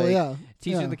 Oh, totally, like, yeah.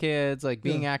 Teaching Yeah. the kids, like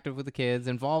being active with the kids,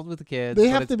 involved with the kids. They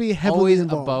but have it's to be heavily always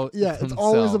involved. about Yeah, it's themselves.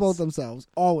 always about themselves.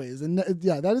 Always. And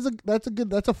yeah,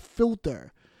 that's a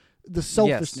filter. The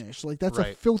selfishness. Like that's a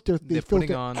Right. filter. They They're putting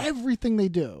filter on- everything they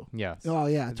do. Yes. Oh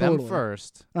yeah, Them totally.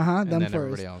 first. Them and then first.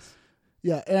 everybody else.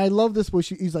 Yeah, and I love this where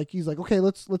he's like, okay,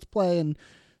 let's play, and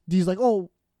Dee's like, oh,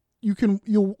 you can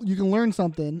learn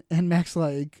something, and Mac's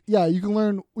like, yeah, you can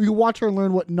watch her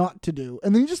learn what not to do,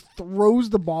 and then he just throws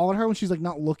the ball at her when she's like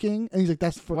not looking, and he's like,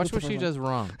 Watch what she does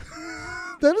wrong.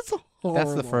 That is horrible.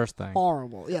 That's the first thing.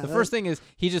 Horrible. Yeah. The first thing is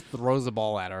he just throws the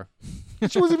ball at her.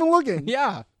 She wasn't even looking.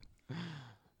 Yeah.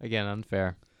 Again,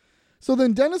 unfair. So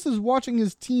then Dennis is watching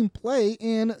his team play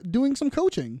and doing some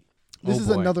coaching. This is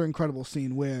boy. another incredible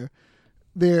scene where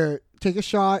they're take a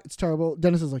shot, it's terrible.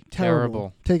 Dennis is like,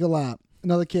 terrible. Take a lap.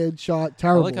 Another kid shot,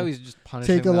 terrible. I like how he's just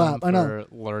punishing Take a them lap. I know.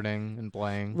 for learning and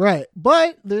playing. Right.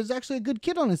 But there's actually a good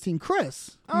kid on his team,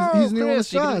 Chris. He's nailing the Chris,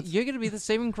 shots. you're gonna be the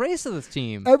saving grace of this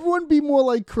team. Everyone be more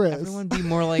like Chris. Everyone be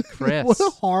more like Chris. What a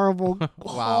horrible,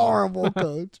 Wow. horrible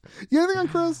coach. You have anything on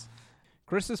Chris?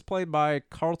 Chris is played by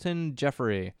Carlton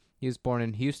Jeffrey. He was born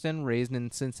in Houston, raised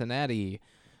in Cincinnati.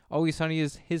 Always Sunny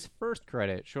is his first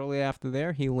credit. Shortly after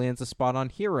there, he lands a spot on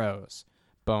Heroes,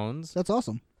 Bones, That's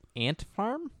awesome. Ant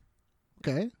Farm.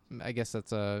 Okay. I guess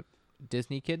that's a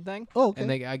Disney kid thing. Oh, okay.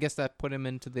 And I guess that put him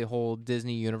into the whole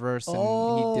Disney universe, and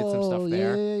Oh, he did some stuff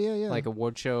there, Yeah. like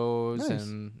award shows Nice.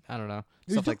 and I don't know,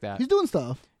 He's stuff like that. He's doing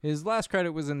stuff. His last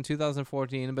credit was in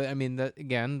 2014, but I mean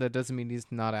that doesn't mean he's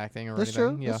not acting or That's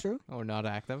anything. true. Yeah. That's true. Or not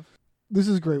active. This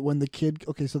is great when the kid.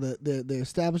 Okay, so they're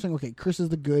establishing. Okay, Chris is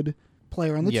the good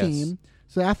player on the Yes. team.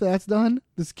 So after that's done,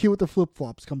 this kid with the flip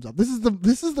flops comes up. This is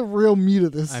the real meat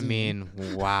of this. I scene.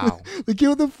 mean, wow. The kid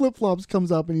with the flip flops comes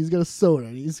up and he's got a soda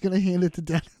and he's gonna hand it to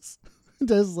Dennis.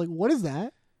 Dennis is like, "What is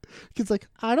that?" Kid's like,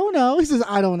 "I don't know." He says,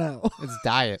 "I don't know." It's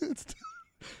diet.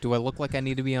 Do I look like I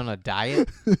need to be on a diet?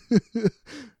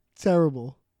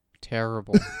 Terrible.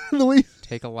 Terrible. The way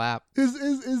Take a lap.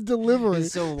 his delivery.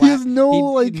 It's so he has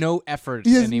no no effort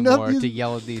he has anymore nothing- to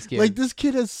yell at these kids. Like this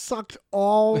kid has sucked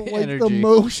all like the Energy.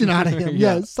 motion out of him.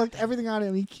 Yeah. Yeah, sucked everything out of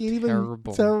him. He can't even.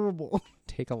 Terrible. Terrible.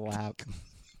 Take a lap.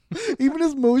 Even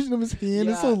his motion of his hand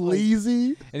is so Yeah, like-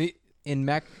 lazy. And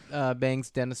Mac bangs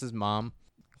Dennis's mom.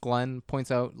 Glenn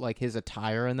points out like his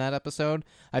attire in that episode.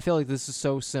 I feel like this is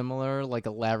so similar, like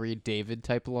a Larry David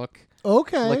type look.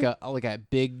 Okay. Like a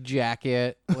big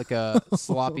jacket, like a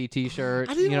sloppy T-shirt.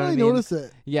 I didn't you know really what I mean? notice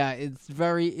it. Yeah, it's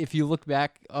very. If you look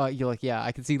back, you're like, yeah,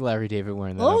 I can see Larry David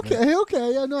wearing that.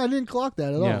 Okay. Yeah, no, I didn't clock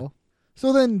that at all.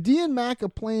 So then Dee and Mac are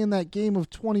playing that game of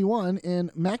 21,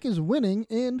 and Mac is winning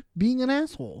and being an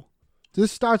asshole.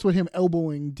 This starts with him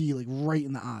elbowing Dee like right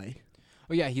in the eye.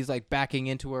 Oh yeah, he's like backing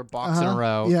into her, box in a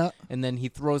row. Yeah. And then he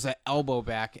throws an elbow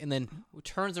back and then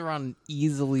turns around and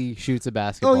easily shoots a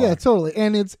basketball. Oh yeah, totally.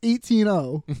 And it's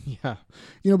 18-0. Yeah.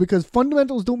 You know, because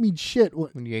fundamentals don't mean shit.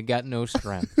 When you got no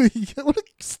strength. What a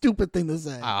stupid thing to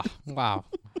say. Ah, wow.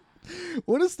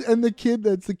 And the kid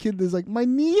that's like, my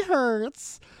knee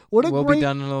hurts. We'll be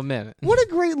done in a little minute. What a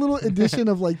great little addition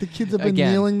of like the kids have been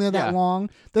kneeling there that long.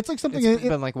 That's like something. It's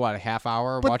been like what, a half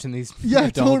hour watching these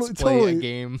adults totally, play a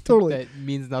game that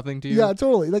means nothing to you. Yeah,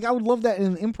 totally. Like I would love that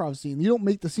in an improv scene. You don't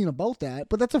make the scene about that,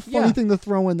 but that's a funny thing to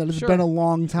throw in that it's been a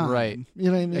long time. Right.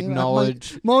 You know what I mean?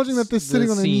 Acknowledging that they're sitting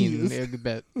on their knees. A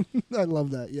bit. I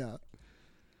love that. Yeah.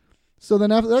 So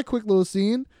then after that quick little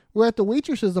scene, we're at the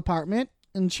waitress's apartment,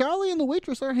 and Charlie and the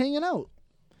waitress are hanging out.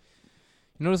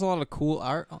 You notice a lot of cool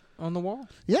art on the wall?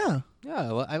 Yeah.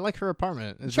 Yeah, I like her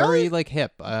apartment. It's very like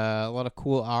hip. A lot of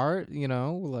cool art, you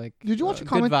know, like Did you watch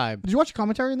good vibe. Did you watch a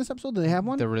commentary in this episode? Did they have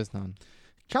one? There is none.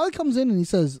 Charlie comes in and he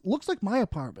says, "Looks like my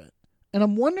apartment." And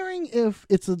I'm wondering if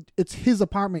it's his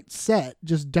apartment set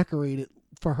just decorated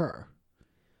for her.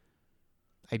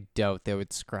 I doubt they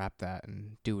would scrap that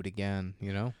and do it again,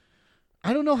 you know?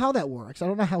 I don't know how that works. I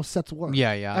don't know how sets work.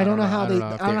 Yeah. I don't know how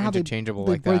they interchangeable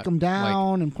they like break that. them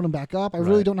down and put them back up. I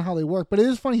really don't know how they work. But it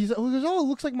is funny. He goes, "Oh, it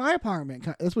looks like my apartment."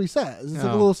 That's what he says. It's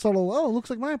like a little subtle. "Oh, it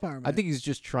looks like my apartment." I think he's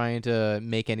just trying to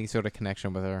make any sort of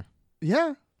connection with her.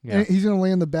 Yeah. And he's gonna lay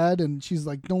in the bed, and she's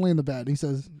like, "Don't lay in the bed." And he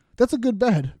says, "That's a good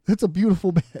bed. That's a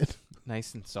beautiful bed."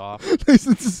 Nice and soft. Nice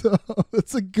and soft.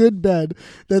 That's a good bed.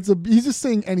 He's just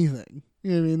saying anything.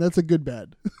 You know what I mean? That's a good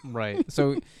bed. Right.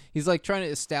 So he's like trying to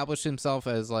establish himself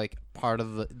as like part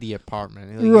of the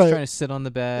apartment. He's trying to sit on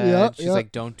the bed. She's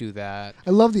like, "Don't do that."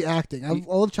 I love the acting. I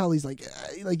love Charlie's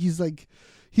he's like,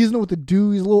 he doesn't know what to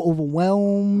do. He's a little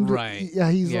overwhelmed. Right.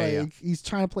 Yeah. He's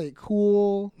trying to play it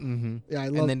cool. Mm-hmm. Yeah.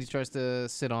 And then he tries to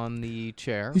sit on the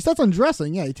chair. He starts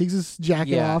undressing. Yeah. He takes his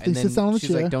jacket off. He sits down on the chair.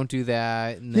 She's like, "Don't do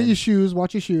that." And Hit your shoes.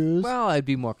 Watch your shoes. Well, I'd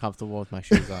be more comfortable with my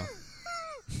shoes off.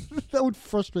 That would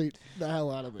frustrate the hell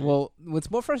out of me. Well,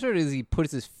 what's more frustrating is he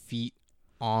puts his feet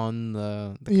on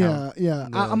the couch. Yeah.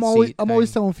 I'm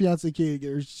always telling fiance Kay to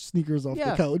get her sneakers off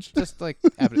the couch. Just like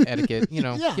etiquette, you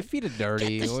know. Yeah. Your feet are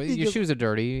dirty. Your shoes are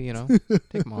dirty, you know.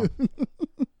 Take them off.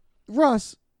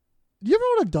 Russ, do you ever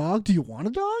want a dog? Do you want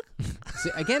a dog?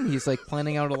 See, again, he's like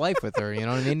planning out a life with her. You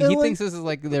know what I mean? He thinks this is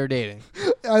like they're dating.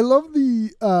 I love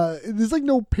there's like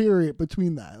no period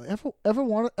between that. Like,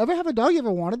 ever have a dog? You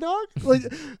ever want a dog?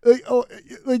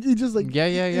 Like he just like yeah.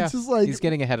 It's just like he's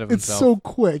getting ahead of It's himself. so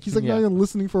quick. He's like not even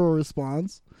listening for a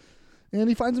response, and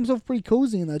he finds himself pretty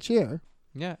cozy in that chair.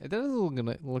 Yeah, it does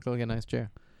look like a nice chair.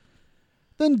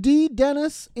 Then Dee,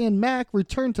 Dennis, and Mac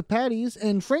return to Patty's,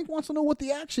 and Frank wants to know what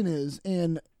the action is,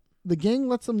 and the gang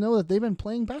lets them know that they've been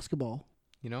playing basketball.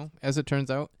 You know, as it turns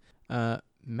out,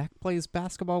 Mac plays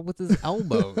basketball with his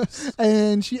elbows.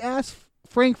 And she asks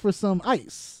Frank for some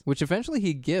ice, which eventually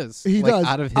he gives. He like, does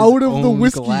out of his the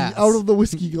whiskey, glass. out of the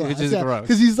whiskey glass, which is gross.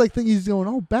 Because he's like thinking he's going,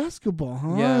 "Oh, basketball,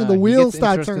 huh?" Yeah, the wheels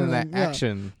start turning. In that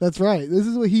action. That's right. This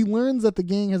is what he learns that the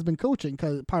gang has been coaching,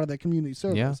 cause part of that community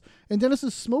service. Yeah. And Dennis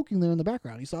is smoking there in the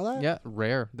background. You saw that? Yeah,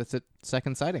 rare. That's it.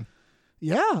 Second sighting.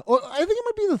 Yeah, or I think it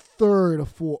might be the third or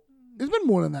fourth. It's been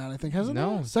more than that, I think, hasn't it?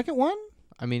 No. Second one?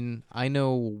 I mean, I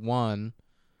know one,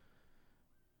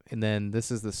 and then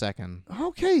this is the second.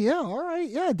 Okay, yeah, all right.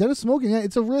 Yeah, Dennis smoking. Yeah,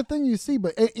 it's a rare thing you see,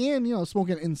 but and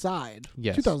smoking inside.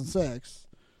 Yes. 2006.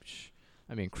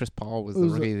 I mean, Chris Paul was the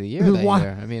Rookie of the Year that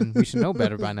year. I mean, we should know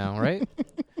better by now, right?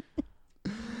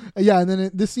 Yeah, and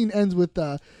then this scene ends with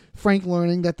Frank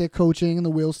learning that they're coaching, and the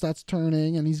wheel starts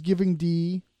turning, and he's giving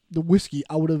Dee the whiskey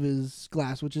out of his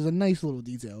glass, which is a nice little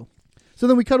detail. So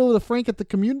then we cut over to Frank at the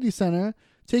community center,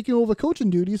 taking over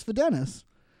coaching duties for Dennis.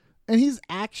 And he's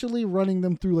actually running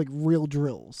them through like real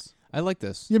drills. I like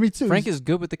this. Yeah, me too. Frank is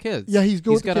good with the kids. Yeah, he's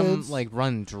good with the kids. He's got them like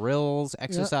run drills,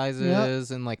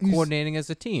 exercises, and like coordinating as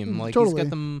a team. Like totally. He's got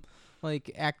them like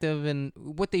active in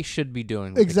what they should be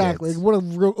doing. Exactly. Like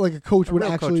what a coach would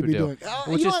actually be doing.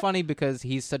 Which is funny because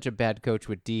he's such a bad coach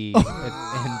with Dee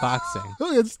in boxing.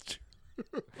 It's true.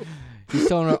 He's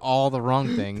telling her all the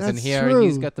wrong things, That's and here true.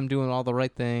 he's got them doing all the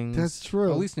right things. That's true.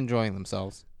 Or at least enjoying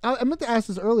themselves. I meant to ask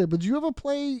this earlier, but did you ever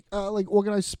play like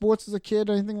organized sports as a kid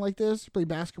or anything like this? Play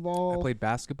basketball? I played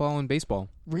basketball and baseball.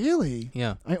 Really?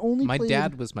 Yeah. My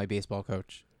dad was my baseball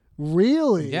coach.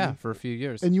 Really? Yeah, for a few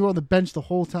years. And you were on the bench the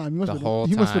whole time. You must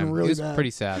have been really it was bad.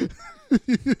 pretty sad.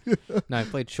 No, I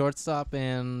played shortstop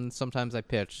and sometimes I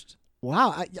pitched.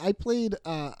 Wow, I played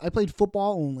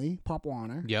football only, Pop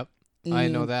Warner. Yep, I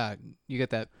know that. You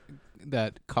get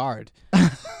that card.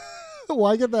 Well,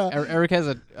 I get that. Eric has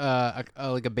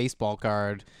a baseball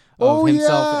card of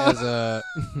himself as a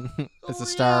as a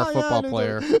star football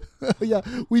player. Yeah,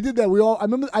 we did that.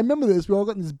 I remember this. We all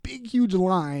got in this big, huge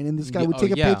line, and this guy would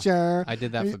take a picture. I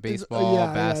did that for baseball,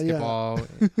 basketball.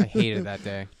 I hated that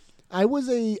day. I was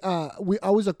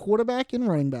a quarterback and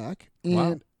running back. And,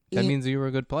 wow, that means you were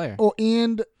a good player. Oh,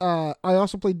 and I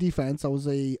also played defense. I was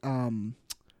a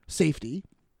safety.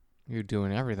 You're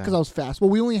doing everything because I was fast. Well,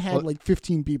 we only had like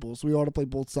 15 people, so we ought to play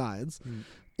both sides.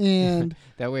 And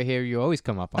that way, here you always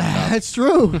come up on top. That's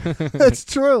true. That's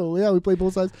true. Yeah, we played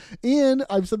both sides. And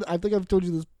I think I've told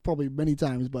you this probably many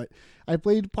times, but I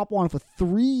played Pop One for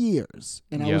 3 years,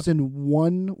 and I was in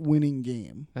one winning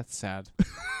game. That's sad.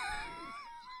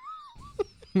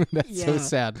 That's so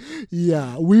sad.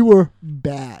 Yeah, we were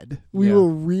bad. We were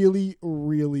really,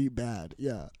 really bad.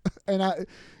 Yeah, and I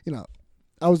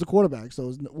was the quarterback,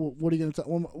 so what are you going to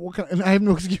tell? What kind of, and I have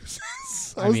no excuses.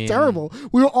 I was terrible.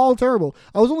 We were all terrible.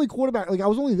 I was only quarterback. Like I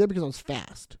was only there because I was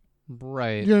fast.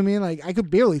 Right. You know what I mean? Like I could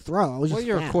barely throw. I was just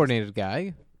you're fast. A coordinated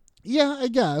guy. Yeah, I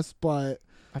guess, but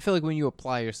I feel like when you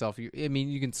apply yourself, you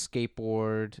can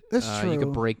skateboard. That's true. You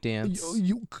could break dance.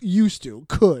 You used to,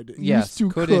 could. Yes,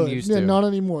 could. And used to. Not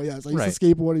anymore. Yes, I used to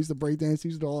skateboard. I used to break dance. I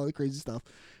used to do all that crazy stuff.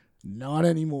 Not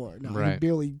anymore. No, right.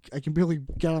 I can barely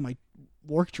get out of my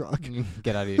work truck.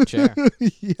 Get out of your chair.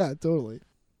 Yeah, totally.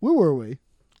 Where were we?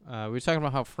 We were talking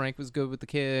about how Frank was good with the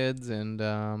kids, and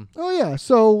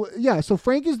so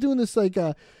Frank is doing this like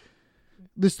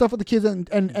this stuff with the kids, and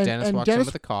Dennis walks in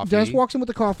with the coffee. Dennis walks in with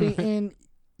the coffee, and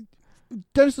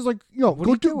Dennis is like,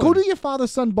 go do your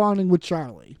father-son bonding with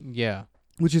Charlie. Yeah,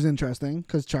 which is interesting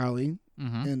because Charlie,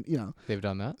 and they've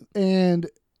done that, and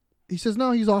he says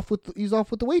no, he's off with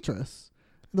the waitress.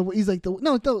 He's like,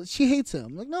 no, she hates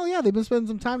him. Like, no, yeah, they've been spending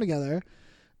some time together.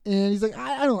 And he's like,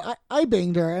 I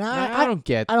banged her, and I don't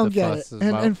get it.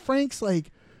 And Frank's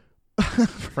like,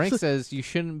 Frank says you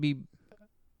shouldn't be.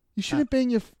 You shouldn't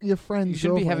bang your friend's. You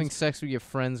shouldn't be having sex with your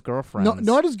friend's girlfriend. No,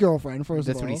 not his girlfriend. First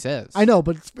That's of all, what he says. I know,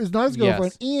 but it's not his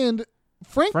girlfriend. Yes. And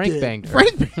Frank banged her.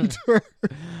 Frank banged her.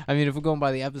 I mean, if we're going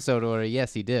by the episode order,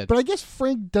 yes, he did. But I guess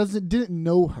Frank didn't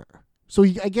know her. So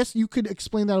I guess you could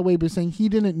explain that away by saying he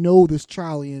didn't know this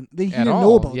Charlie, and he didn't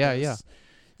know about this. Yeah.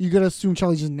 You gotta assume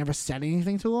Charlie just never said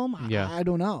anything to him. Yeah, I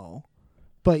don't know,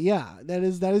 but yeah, that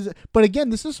is. But again,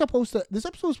 this episode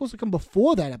was supposed to come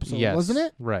before that episode, wasn't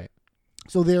it? Right.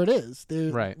 So there it is.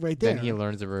 Right there. Then he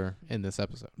learns of her in this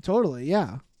episode. Totally,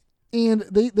 yeah. And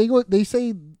they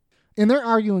say, and they're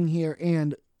arguing here,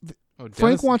 and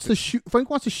Frank wants to shoot. Frank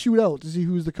wants to shoot out to see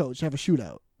who's the coach. Have a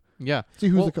shootout. Yeah. See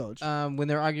who's the coach. When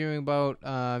they're arguing about,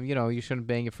 you shouldn't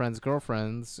bang your friend's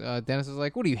girlfriends, Dennis is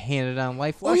like, what are you, handing down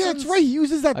life lessons? Oh, yeah, that's right. He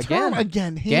uses that term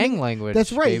again. Gang language.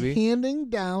 That's right. Baby. Handing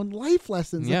down life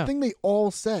lessons. The thing they all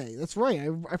say. That's right.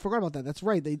 I forgot about that. That's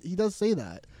right. He does say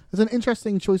that. It's an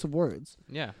interesting choice of words.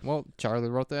 Yeah. Well, Charlie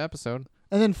wrote the episode.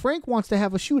 And then Frank wants to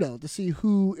have a shootout to see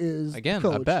who is again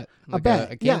coach. a bet. A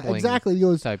bet. Yeah, exactly. He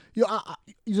goes, type. He's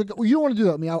like, well, you don't want to do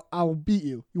that with me. I'll beat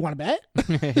you. You want to bet?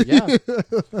 Yeah.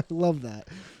 I love that.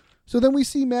 So then we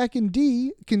see Mac and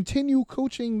Dee continue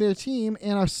coaching their team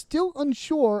and are still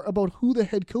unsure about who the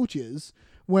head coach is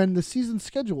when the season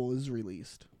schedule is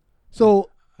released. So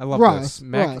I love this.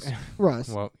 Russ.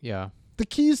 Well, yeah. The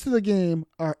keys to the game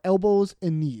are elbows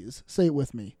and knees. Say it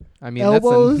with me. I mean,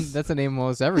 that's the name of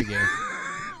almost every game.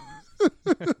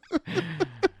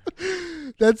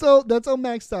 That's how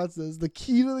Max starts this. The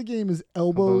key to the game is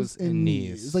elbows and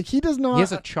knees. Like he does not. He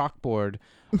has a chalkboard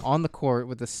on the court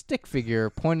with a stick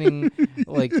figure pointing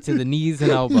like to the knees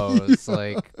and elbows.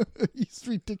 Like he's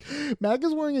ridiculous. Mac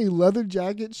is wearing a leather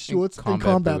jacket, shorts, and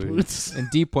combat boots.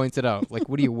 And Dee points it out. Like,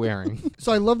 what are you wearing?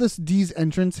 So I love this Dee's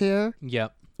entrance here.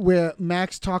 Yep. Where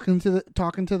Mac's talking to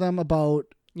them about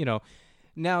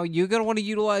Now, you're going to want to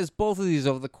utilize both of these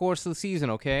over the course of the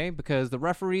season, okay? Because the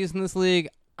referees in this league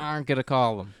aren't going to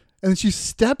call them. And then she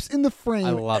steps in the frame.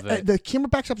 I love it. The camera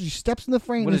backs up. She steps in the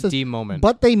frame. What and a says, D moment.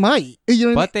 But they might. You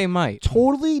know what I mean? They might.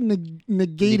 Totally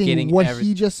negating what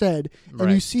he just said. Right.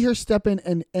 And you see her step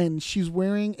in, and she's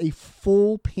wearing a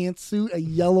full pantsuit, a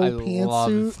yellow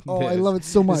pantsuit. Oh, I love it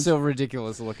so much. It's so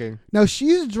ridiculous looking. Now,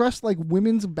 she's dressed like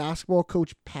women's basketball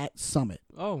coach Pat Summitt.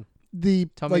 Oh.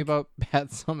 Tell me about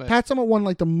Pat Summitt. Pat Summitt won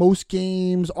like the most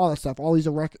games, all that stuff, all these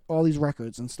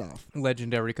records and stuff.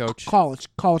 Legendary coach. College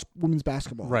women's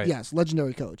basketball. Right. Yes,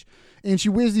 legendary coach. And she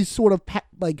wears these sort of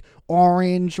like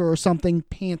orange or something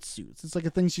pantsuits. It's like a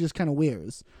thing she just kind of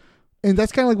wears. And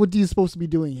that's kind of like what Dee is supposed to be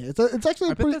doing here. It's actually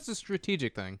I bet that's a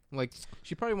strategic thing. Like,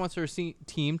 she probably wants her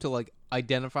team to like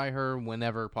identify her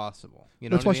whenever possible. You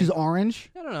know, that's why she's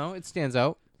orange. I don't know. It stands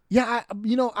out. Yeah,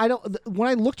 I don't. When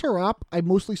I looked her up, I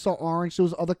mostly saw orange. There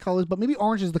was other colors, but maybe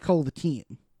orange is the color of the team.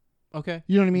 Okay,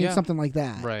 you know what I mean? Yeah. Something like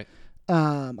that. Right.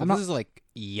 This is like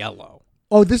yellow.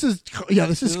 Oh, this is crazy.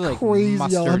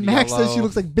 Like Yellow. Max yellow. says she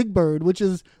looks like Big Bird, which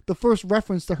is the first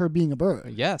reference to her being a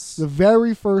bird. Yes, the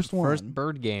very first one. First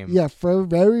bird game. Yeah,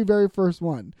 very very first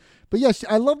one. But yes,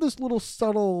 I love this little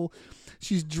subtle.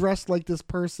 She's dressed like this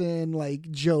person, like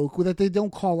joke that they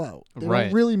don't call out. They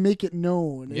don't really make it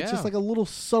known. Yeah. It's just like a little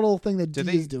subtle thing that Dee is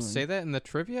doing. Did they say that in the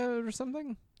trivia or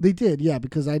something? They did, yeah,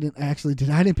 because I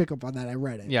didn't pick up on that. I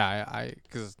read it. Yeah,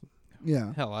 because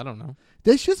hell, I don't know.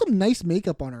 She has some nice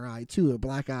makeup on her eye too, a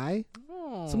black eye.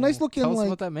 Oh, some nice looking. Tell us like,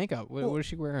 about that makeup. What is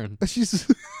she wearing? She's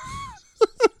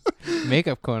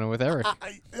makeup corner with Eric.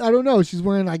 I don't know. She's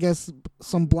wearing, I guess,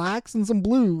 some blacks and some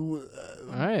blue.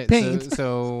 All right. Paint.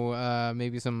 So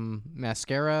maybe some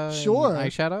mascara. Sure. And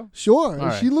eyeshadow. Sure.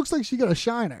 Right. She looks like she got a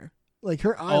shiner. Like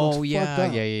her eye looks fucked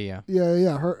up. Yeah.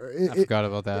 Yeah. I forgot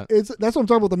about that. That's what I'm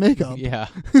talking about. The makeup. Yeah.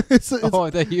 it's I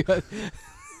thought you.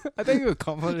 I think you were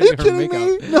complimenting Are you her kidding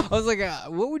makeup. me? No. I was like,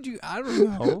 what would you? I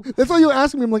don't know. That's why you were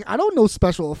asking me. I'm like, I don't know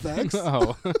special effects.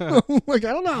 Oh. Like,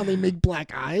 I don't know how they make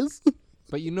black eyes.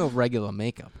 But you know regular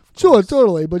makeup. Sure,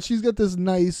 totally. But she's got this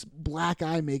nice black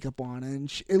eye makeup on, and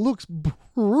it looks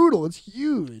brutal. It's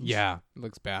huge. Yeah, it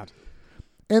looks bad.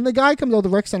 And the guy comes out, the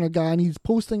rec center guy, and he's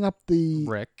posting up the...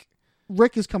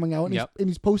 Rick is coming out, and,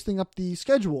 he's posting up the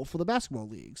schedule for the basketball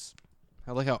leagues.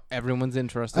 I like how everyone's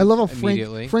interested. I love how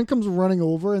Frank comes running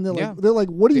over, and they're like,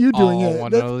 "What are you doing here?"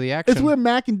 Want to know the action. It's where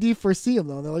Mac and Dee first see him,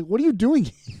 though. They're like, "What are you doing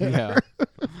here?" Yeah.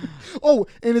 Oh,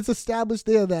 and it's established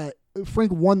there that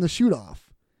Frank won the shoot-off.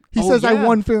 He says, "I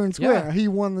won fair and square." Yeah. He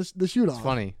won the shoot-off. It's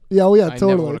funny. Yeah, oh yeah,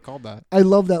 totally. I never would have called that. I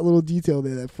love that little detail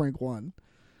there that Frank won.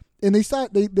 And so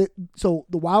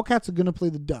the Wildcats are going to play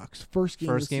the Ducks first game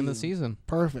of the season.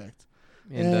 Perfect.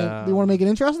 And do you want to make it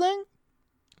interesting?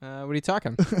 What are you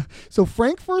talking? So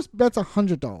Frank first bets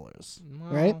 $100,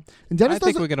 right? And Dennis I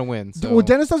think we're gonna win. So. Well,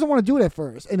 Dennis doesn't want to do it at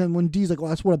first, and then when Dee's like, "Well,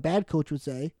 that's what a bad coach would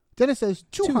say," Dennis says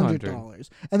 $200,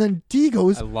 and then Dee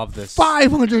goes, "I love this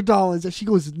 $500," and she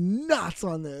goes nuts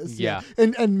on this. Yeah.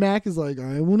 And Mac is like,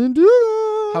 "I wouldn't do that."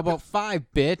 How about 5,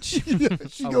 bitch?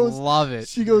 Yeah, love it.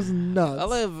 She goes nuts. I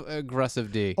love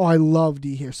aggressive Dee. Oh, I love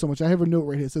Dee here so much. I have a note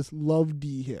right here. It says "Love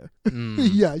Dee" here.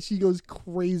 Yeah, she goes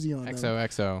crazy on them.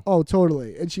 XOXO. Oh,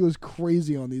 totally. And she goes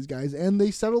crazy on these guys. And they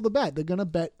settle the bet. They're going to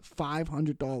bet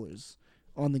 $500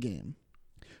 on the game.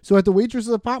 So at the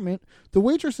waitress's apartment, the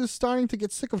waitress is starting to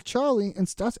get sick of Charlie and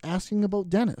starts asking about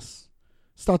Dennis.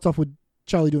 Starts off with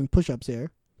Charlie doing push-ups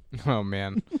here. Oh,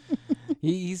 man.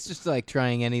 He's just like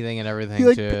trying anything and everything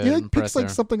he to picks like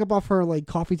something up off her like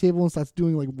coffee table and starts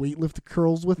doing like weightlifter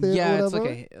curls with it. Yeah, or it's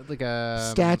whatever. like a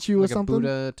statue like or something. A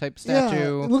Buddha type statue.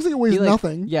 Yeah, it looks like it weighs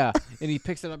nothing. Yeah, and he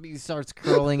picks it up. He starts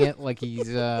curling it like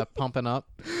he's pumping up.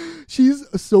 She's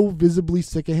so visibly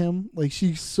sick of him. Like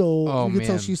she's so. Oh, you can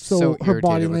tell she's so her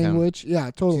body language.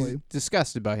 Yeah, totally. She's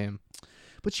disgusted by him.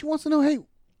 But she wants to know, hey,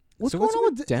 what's going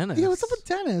on with Dennis? Yeah, what's up with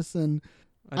Dennis? And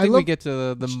I think we get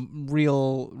to the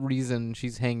real reason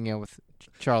she's hanging out with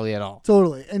Charlie at all.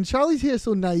 Totally. And Charlie's here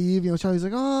so naive. You know, Charlie's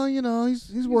like, oh, you know,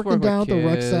 he's working down at the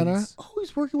rec center. Oh,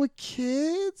 he's working with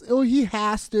kids? Oh, he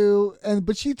has to.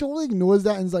 But she totally ignores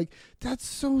that and is like, that's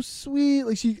so sweet.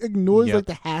 Like, she ignores, like,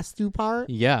 the has to part.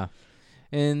 Yeah.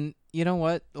 And you know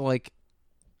what? Like,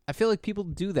 I feel like people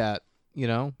do that. You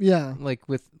know? Yeah. Like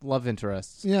with love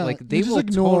interests. Yeah. Like they will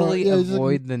totally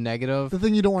avoid the negative. The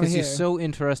thing you don't want to hear. Because you're so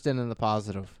interested in the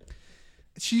positive.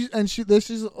 She's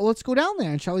let's go down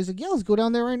there. And Charlie's like, yeah, let's go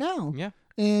down there right now. Yeah.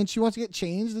 And she wants to get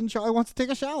changed and Charlie wants to take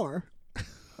a shower.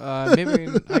 Maybe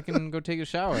I can go take a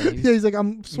shower. He's like,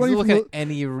 I'm sweating. He's looking at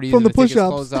any reason from the push-ups.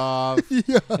 Take his clothes off.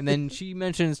 Yeah. And then she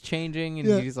mentions changing,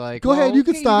 and he's like, "Go ahead, you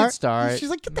can start." She's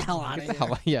like, "Get the hell out of here!"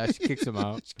 Yeah, she kicks him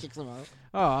out. She kicks him out.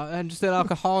 Oh, I'm just an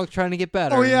alcoholic trying to get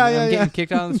better. Oh yeah, I'm getting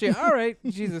kicked out on the street. All right,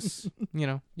 Jesus, you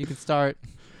know, you can start.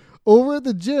 Over at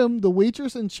the gym, the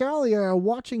waitress and Charlie are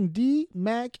watching Dee,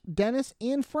 Mac, Dennis,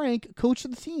 and Frank coach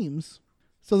the teams.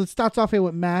 So it starts off here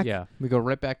with Mac. Yeah, we go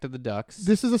right back to the Ducks.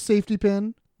 This is a safety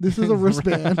pin. This is a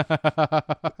wristband.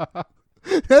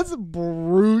 That's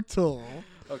brutal.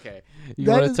 Okay. You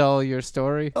want to tell your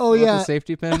story? Oh, about yeah. the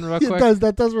safety pin real quick? It does.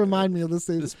 That does remind me of the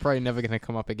safety. This is probably never going to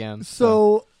come up again.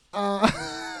 So,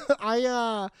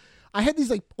 I had these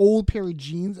like old pair of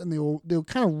jeans, and they were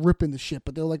kind of ripping the shit,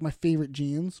 but they were like my favorite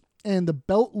jeans. And the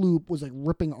belt loop was like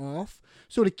ripping off.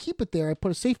 So to keep it there, I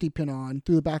put a safety pin on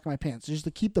through the back of my pants, just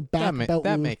to keep the back belt loop.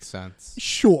 That makes sense.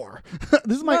 Sure.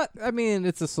 This is my. I mean,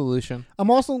 it's a solution. I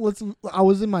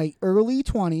was in my early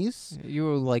 20s. You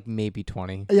were like maybe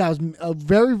 20. Yeah, I was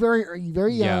very, very,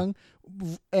 very young.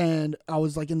 And I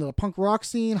was like into the punk rock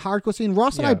scene, hardcore scene.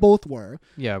 Ross and I both were.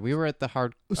 Yeah, we were at the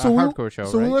hardcore show.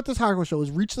 So right? we were at this hardcore show. It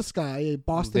was Reach the Sky, a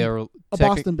Boston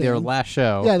band. Their last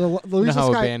show. Yeah, the you know Reach the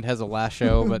how Sky. a band has a last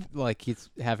show, but like he's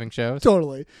having shows.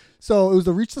 Totally. So it was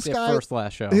the Reach the Their Sky first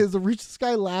last show. It was the Reach the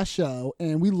Sky last show,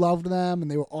 and we loved them,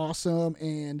 and they were awesome.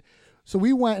 And so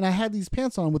we went, and I had these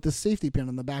pants on with this safety pin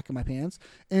on the back of my pants,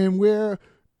 and we're.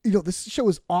 This show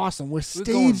is awesome. We're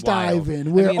stage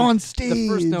diving. We're on stage. The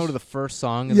first note of the first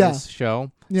song of this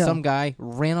show, some guy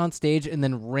ran on stage and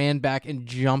then ran back and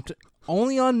jumped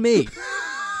only on me.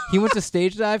 He went to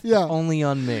stage dive only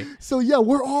on me. So,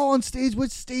 we're all on stage. We're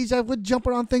stage dive. We're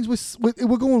jumping on things. We're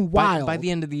going wild. By the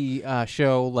end of the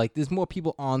show, like there's more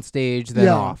people on stage than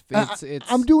off.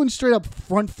 I'm doing straight up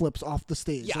front flips off the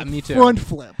stage. Yeah, me too. Front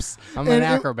flips. I'm an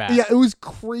acrobat. It was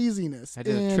craziness. I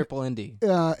did a triple Indy.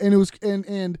 And it was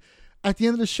and at the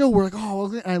end of the show, we're like,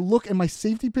 and I look, and my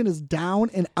safety pin is down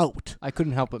and out. I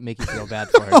couldn't help but make you feel bad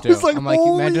for her, too. I'm like,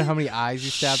 imagine how many eyes you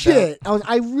stabbed out.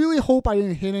 I really hope I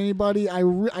didn't hit anybody. I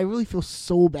really feel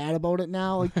so bad about it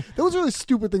now. Like, that was a really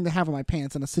stupid thing to have in my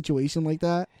pants in a situation like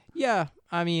that. Yeah,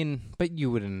 I mean, but you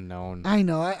wouldn't have known. I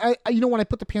know. I when I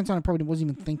put the pants on, I probably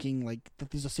wasn't even thinking, like, that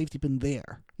there's a safety pin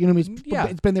there. You know what I mean?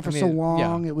 It's been there for so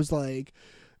long. It was like,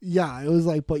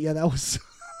 but that was...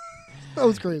 That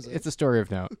was crazy. It's a story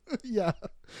of note. Yeah,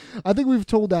 I think we've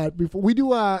told that before. We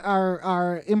do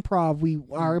our improv.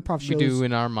 Our improv shows. We do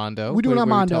in Armando. We do in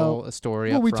Armando. We tell a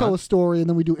story. We tell a story, and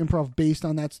then we do improv based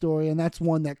on that story, and that's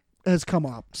one that has come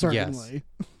up certainly.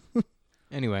 Yes.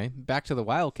 Anyway, back to the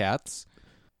Wildcats.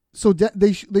 So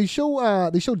they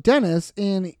show Dennis,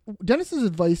 and Dennis's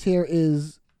advice here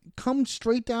is come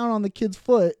straight down on the kid's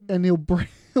foot, and he'll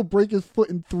break his foot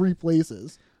in 3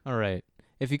 places. All right.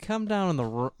 If you come down on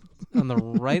the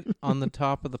right on the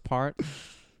top of the part,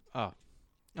 all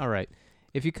right.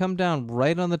 If you come down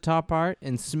right on the top part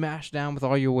and smash down with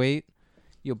all your weight,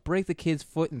 you'll break the kid's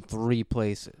foot in 3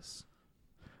 places.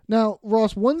 Now,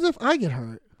 Ross, when's if I get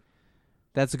hurt?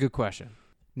 That's a good question.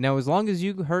 Now, as long as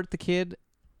you hurt the kid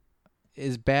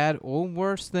as bad or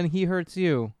worse than he hurts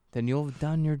you, then you'll have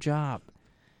done your job,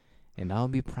 and I'll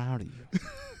be proud of you.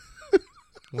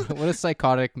 What a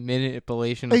psychotic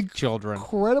manipulation of children.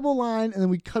 Incredible line, and then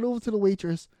we cut over to the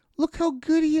waitress. Look how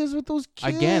good he is with those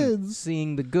kids. Again,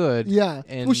 seeing the good. Yeah.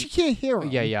 And well, she can't hear him.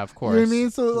 Yeah, of course. You know what I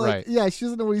mean? So, right. She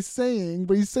doesn't know what he's saying,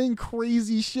 but he's saying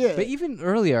crazy shit. But even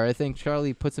earlier, I think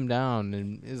Charlie puts him down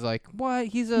and is like, what?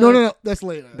 He's a... No. That's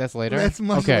later. That's later? That's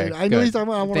much later. I know he's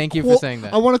talking about... Thank you for saying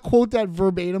that. I want to quote that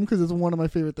verbatim because it's one of my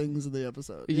favorite things in the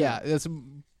episode. Yeah,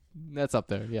 that's up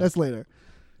there. Yeah. That's later.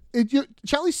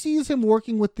 Charlie sees him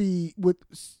working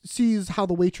sees how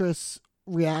the waitress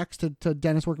reacts to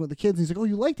Dennis working with the kids, and he's like, "Oh,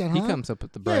 you like that, huh?" He comes up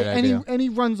with the bright idea. And he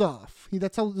runs off.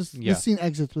 That's how this scene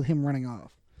exits, with him running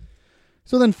off.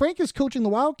 So then Frank is coaching the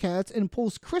Wildcats and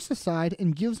pulls Chris aside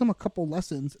and gives him a couple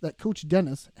lessons that Coach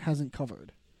Dennis hasn't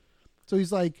covered. So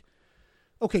he's like,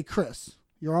 "Okay, Chris,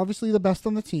 you're obviously the best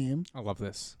on the team. I love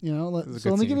this. You know, let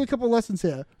me give you a couple lessons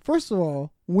here. First of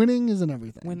all, winning isn't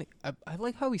everything. I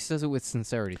like how he says it with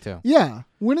sincerity too. Yeah,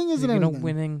 winning isn't everything.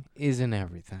 Winning isn't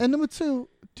everything. And number 2,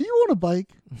 do you own a bike?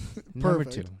 Number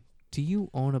 2, do you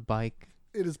own a bike?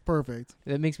 It is perfect.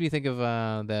 That makes me think of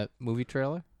that movie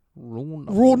trailer.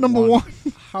 Rule number one.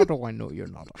 How do I know you're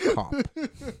not a cop?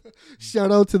 Shout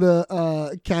out to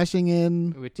the Cashing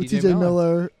In with TJ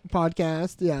Miller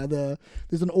podcast. Yeah,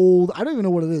 there's an old, I don't even know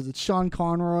what it is. It's Sean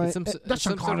Conroy. That's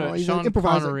Sean Conroy. He's an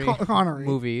improviser. Connery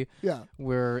movie. Yeah.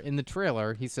 Where in the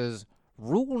trailer he says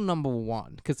rule number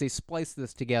 1 because they splice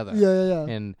this together. Yeah.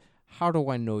 And how do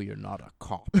I know you're not a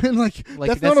cop? And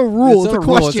that's not a rule. It's a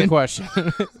question. It's a question.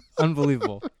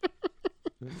 Unbelievable.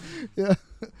 Yeah.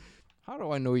 How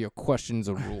do I know your question's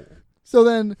a rule? So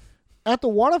then, at the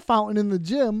water fountain in the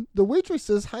gym, the waitress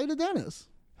says hi to Dennis.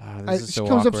 She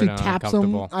comes up, she taps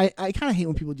him. I kind of hate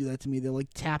when people do that to me. They'll like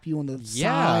tap you on the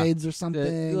sides or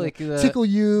something, tickle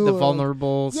you, the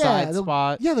vulnerable side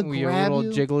spot. Yeah, the grab a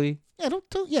little you. jiggly. Yeah,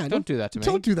 don't do that to me.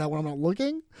 Don't do that when I'm not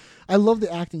looking. I love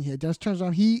the acting here. Dennis turns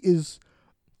around. He is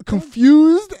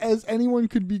confused as anyone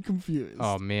could be confused.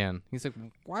 Oh man, he's like,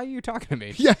 "Why are you talking to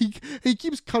me?" Yeah, he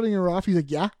keeps cutting her off. He's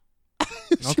like, "Yeah."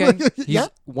 Okay, like, he's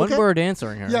one word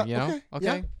answering her. Yeah, you know? Okay.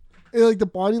 Yeah. Like the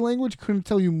body language couldn't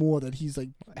tell you more that he's like.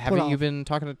 Haven't you been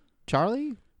talking to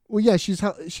Charlie? Well, yeah, she's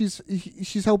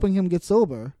helping him get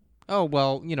sober. Oh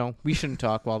well, we shouldn't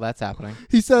talk while that's happening.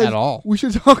 He says at all. We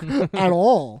should talk at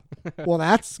all while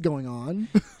that's going on.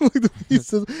 He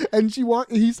says, and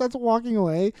he starts walking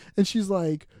away, and she's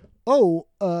like, "Oh,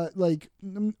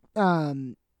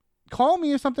 call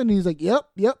me or something." And he's like, "Yep."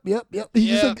 He's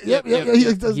like, "Yep."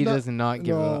 He does not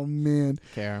give a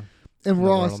care. And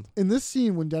Ross, in this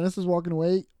scene, when Dennis is walking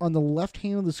away, on the left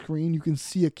hand of the screen, you can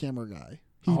see a camera guy.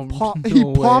 He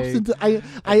pops into.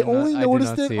 I only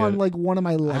noticed it on like one of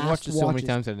my last. I watched it so watches. many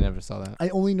times I never saw that. I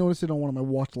only noticed it on one of my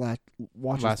watches.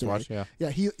 Last watch, yeah.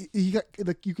 Yeah, he got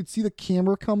you could see the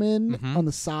camera come in on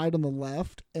the side on the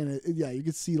left, and you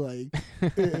could see like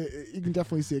you can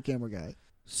definitely see a camera guy.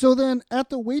 So then at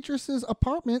the waitress's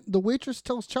apartment, the waitress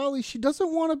tells Charlie she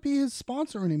doesn't want to be his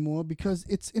sponsor anymore because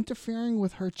it's interfering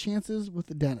with her chances with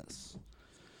the dentist.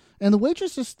 And the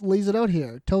waitress just lays it out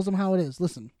here, tells him how it is.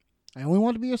 Listen, I only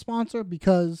want to be your sponsor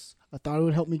because I thought it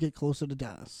would help me get closer to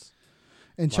Dennis.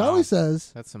 And Charlie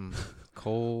says... That's some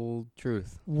cold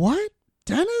truth. What?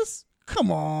 Dennis? Come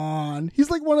on. He's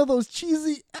like one of those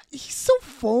cheesy... He's so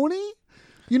phony.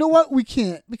 You know what? We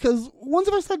can't, because once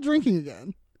if I start drinking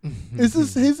again... Is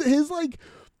this his like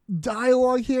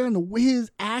dialogue here and the way he's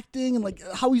acting and like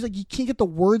how he's like he can't get the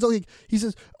words out. Like he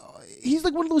says he's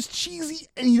like one of those cheesy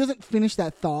and he doesn't finish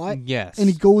that thought. Yes, and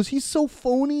he's so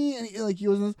phony and he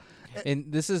goes.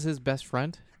 And this is his best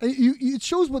friend. And it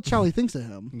shows what Charlie thinks of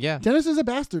him. Yeah, Dennis is a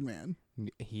bastard man.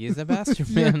 He is a bastard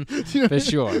man for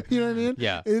sure. You know what I mean?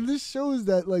 Yeah, and this shows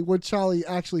that like what Charlie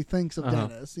actually thinks of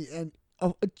Dennis and.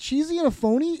 A cheesy and a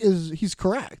phony he's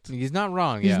correct. He's not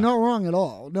wrong. He's not wrong at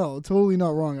all. No, totally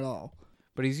not wrong at all.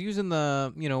 But he's using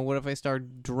the, what if I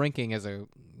start drinking as a,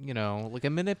 like a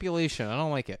manipulation. I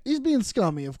don't like it. He's being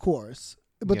scummy, of course.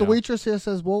 But the waitress here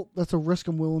says, well, that's a risk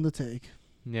I'm willing to take.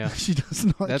 Yeah. She does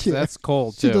not care. That's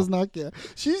cold, too. She does not care.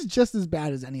 She's just as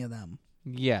bad as any of them.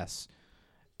 Yes.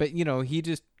 But, he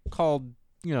just called,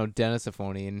 Dennis a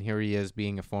phony, and here he is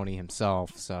being a phony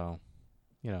himself. So,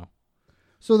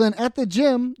 So then at the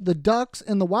gym, the Ducks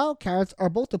and the Wildcats are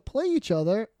both to play each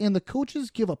other, and the coaches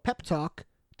give a pep talk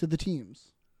to the teams.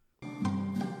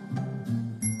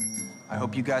 I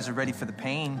hope you guys are ready for the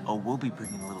pain. Oh, we'll be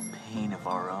bringing a little pain of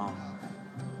our own.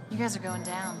 You guys are going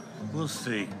down. We'll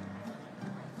see.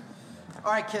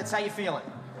 All right, kids, how you feeling?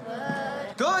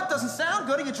 Good? Doesn't sound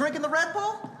good. Are you drinking the Red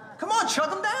Bull? Come on, chug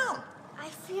them down. I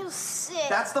feel sick.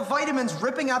 That's the vitamins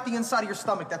ripping out the inside of your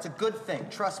stomach. That's a good thing.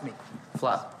 Trust me.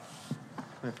 Flop.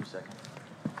 Come here for a second.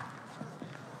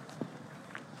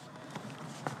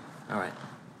 All right.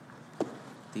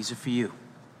 These are for you.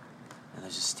 And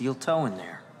there's a steel toe in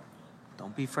there.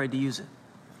 Don't be afraid to use it.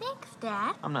 Thanks,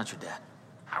 Dad. I'm not your dad.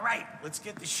 All right, let's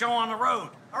get the show on the road.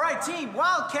 All right, team,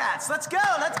 Wildcats. Let's go,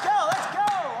 let's go, let's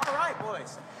go. All right,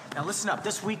 boys. Now listen up.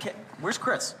 This weekend... Where's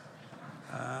Chris?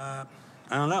 I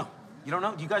don't know. You don't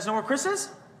know? Do you guys know where Chris is?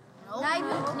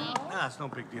 Nah, it's no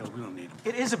big deal. We don't need him.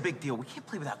 It is a big deal. We can't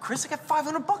play without Chris. I got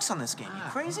 $500 on this game.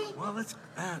 You crazy? Well, let's...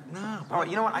 no. All right,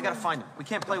 you know what? I gotta find him. We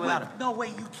can't play without him. No,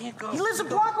 wait, you can't go. He lives a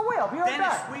block away. I'll be right Dennis,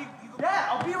 back. Dad,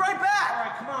 I'll be right back. All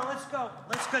right, come on, let's go.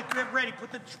 Let's get ready.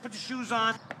 Put the shoes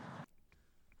on.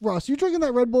 Ross, you drinking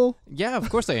that Red Bull? Yeah, of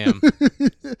course I am.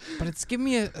 But it's giving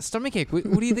me a stomachache. What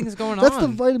do you think is going on? That's the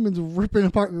vitamins ripping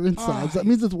apart your insides. That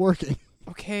means it's working.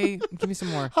 Okay, give me some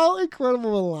more. How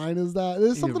incredible a line is that?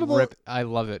 There's something about... I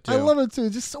love it, too. I love it, too.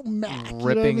 It's just so Mac.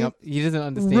 Ripping up... He doesn't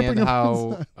understand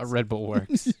how a Red Bull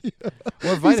works. Yeah.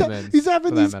 Or vitamins. He's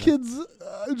having these kids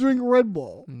drink Red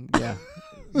Bull. Yeah.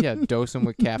 Yeah, dose them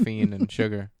with caffeine and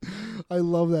sugar. I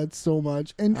love that so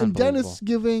much. And Dennis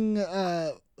giving...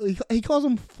 he calls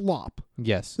him Flop.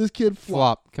 Yes. This kid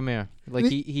Flop. Come here. Like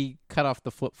he cut off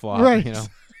the flip-flop, right,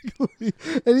 Exactly.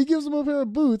 And he gives him a pair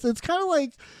of boots. It's kind of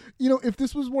like, if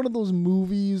this was one of those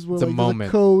movies where like there's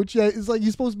a coach, it's like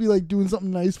he's supposed to be like doing something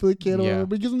nice for the kid, or whatever,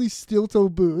 but he gives him these steel-toe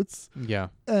boots. Yeah.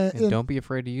 And don't be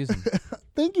afraid to use them.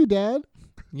 Thank you, Dad.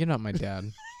 You're not my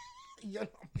dad. You're not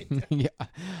my dad. Yeah,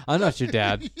 I'm not your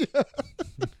dad. Yeah,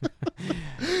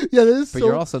 that is. But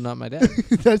you're also not my dad.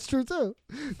 That's true too.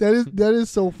 That is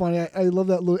so funny. I love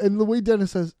that. And the way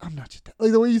Dennis says, "I'm not your dad."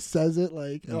 Like the way he says it,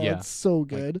 like, oh, it's so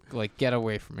good. Like, get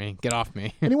away from me. Get off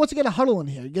me. And he wants to get a huddle in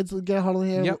here. He gets to get a huddle in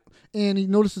here. Yep. And he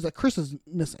notices that Chris is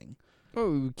missing.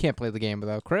 Oh, we can't play the game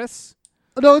without Chris.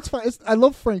 No, it's fine. I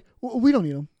love Frank. We don't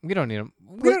need him. We don't need him.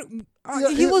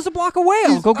 He lives a block away.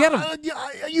 I'll go get him.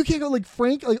 You can't go. Like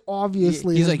Frank, like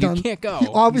obviously, he's like, you can't go.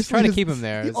 He's trying to keep him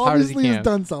there as hard as he can. Obviously, has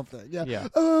done something. Yeah.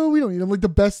 Oh, we don't need him. Like the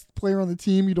best player on the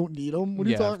team, you don't need him. What are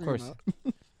you talking about?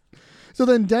 So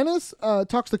then Dennis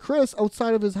talks to Chris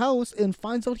outside of his house and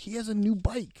finds out he has a new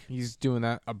bike. He's doing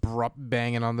that abrupt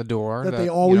banging on the door that they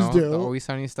always do. The Always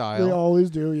Sunny style. They always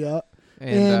do. Yeah.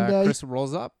 And Chris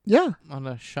rolls up. Yeah. On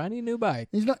a shiny new bike.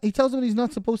 He tells him he's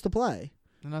not supposed to play.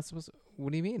 They're not supposed to. What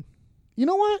do you mean? You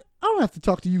know what? I don't have to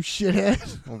talk to you,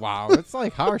 shithead. Wow, it's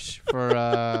like harsh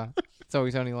for It's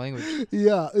Always Sunny language.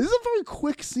 Yeah, this is a very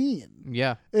quick scene.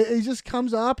 Yeah, it just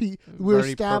comes up. We're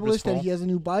established that he has a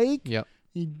new bike. Yep.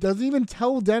 He doesn't even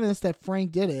tell Dennis that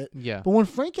Frank did it. Yeah. But when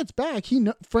Frank gets back,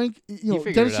 Frank,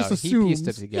 Dennis just assumes. He pieced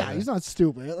it together. Yeah, he's not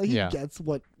stupid. Like he gets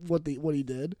what he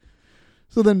did.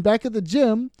 So then back at the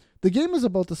gym, the game is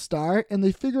about to start, and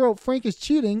they figure out Frank is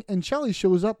cheating, and Charlie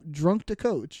shows up drunk to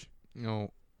coach.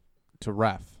 No, to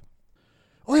ref.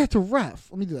 Oh, yeah, to ref.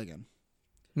 Let me do that again.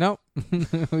 No,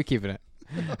 we're keeping it.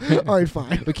 All right,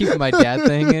 fine. We're keeping my dad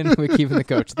thing in. We're keeping the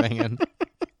coach thing in.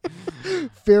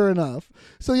 Fair enough.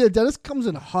 So, yeah, Dennis comes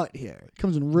in hot here.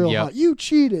 Comes in real hot. You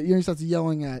cheated. He starts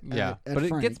yelling at but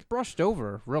Frank. It gets brushed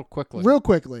over real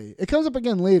quickly. It comes up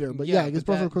again later, but it gets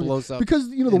brushed over quickly. Blows up because,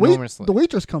 the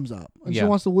waitress comes up, and she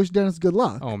wants to wish Dennis good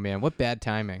luck. Oh, man, what bad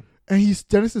timing. And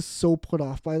Dennis is so put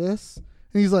off by this.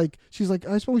 And she's like,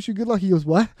 I just want to wish you good luck. He goes,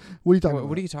 what? What are you talking about?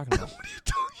 What are you talking about? What are you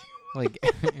talking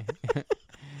like,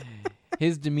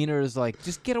 his demeanor is like,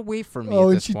 just get away from me. Oh, at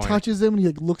and this she point. touches him, and he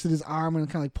looks at his arm and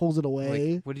kind of pulls it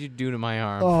away. Like, what did you do to my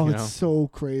arm? Oh, it's so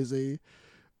crazy.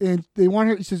 And they want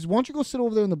her. She says, "Why don't you go sit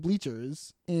over there in the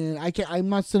bleachers?" And I'm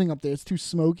not sitting up there. It's too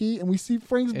smoky. And we see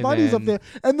Frank's buddies up there,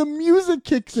 and the music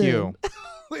kicks in.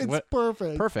 It's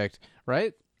perfect. Perfect,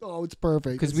 right? Oh, it's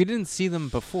perfect. Because we didn't see them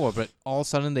before, but all of a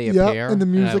sudden they appear. And the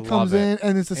music comes in,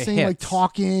 and it's the it same hits. like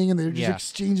talking, and they're just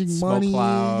exchanging Smoke money.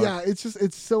 cloud. Yeah, it's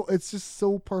just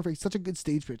so perfect. Such a good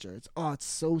stage picture. It's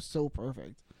so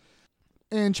perfect.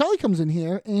 And Charlie comes in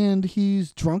here, and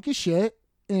he's drunk as shit,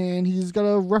 and he's got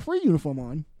a referee uniform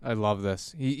on. I love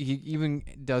this. He even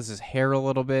does his hair a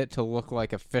little bit to look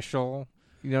like official.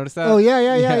 You notice that? Oh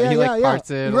yeah. He like parts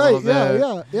it a little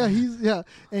bit. Yeah.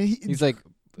 And he's like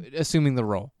assuming the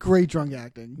role. Great drunk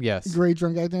acting. Yes. Great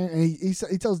drunk acting. And he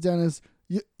tells Dennis,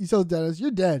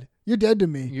 you're dead. You're dead to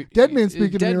me. Dead man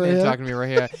speaking to me right here. Talking to me right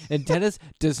here. And Dennis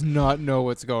does not know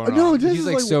what's going on. No, he's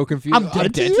like so confused. I'm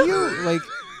dead to you? Like,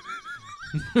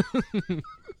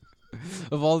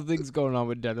 of all the things going on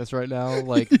with Dennis right now,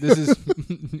 like this is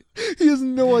he has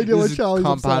no idea why Charlie's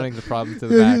compounding upset. the problem to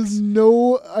the max. He has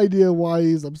no idea why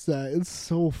he's upset. It's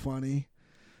so funny.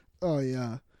 Oh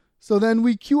yeah. So then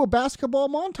we cue a basketball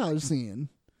montage scene.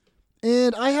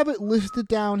 And I have it listed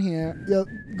down here. Yeah,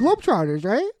 Globetrotters,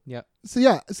 right? Yep. So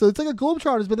it's like a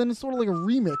Globetrotters, but then it's sort of like a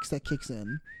remix that kicks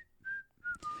in.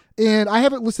 And I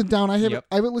have it listed down. I have it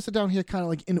listed down here kind of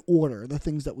like in order, the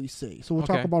things that we see. So we'll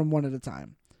talk about them one at a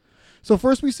time. So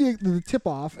first we see the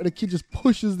tip-off, and a kid just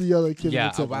pushes the other kid.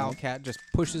 Yeah, a wildcat just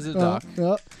pushes a duck.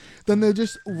 Then they're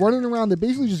just running around. They're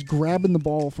basically just grabbing the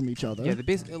ball from each other. Yeah, they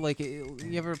basically, like, you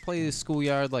ever play the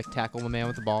schoolyard, like, tackle the man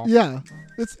with the ball? Yeah,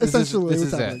 it's essentially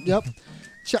what's happening. It. Yep.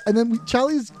 And then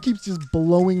Charlie keeps just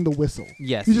blowing the whistle.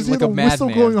 Yes, you just like hear the whistle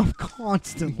madman. going off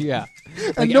constantly. Yeah,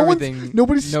 and like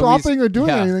nobody's stopping or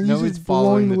doing anything. Nobody's just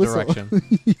following blowing the whistle.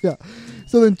 direction. Yeah.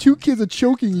 So then two kids are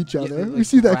choking each other. Like we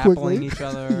see that quickly. Each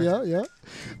other. Yeah.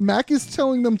 Mac is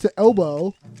telling them to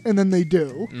elbow, and then they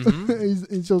do.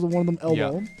 Mm-hmm. He shows one of them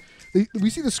elbow. Yeah. We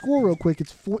see the score real quick.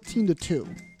 It's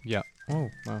 14-2. Yeah. Oh,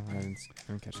 wow. I didn't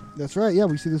catch that. That's right. Yeah,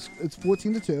 we see this. It's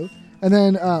 14-2. And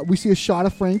then we see a shot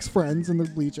of Frank's friends in the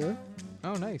bleacher.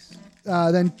 Oh, nice.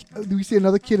 Then we see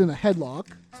another kid in a headlock.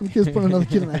 Some kids put another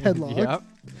kid in a headlock. Yep.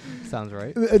 Sounds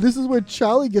right. This is where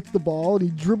Charlie gets the ball and he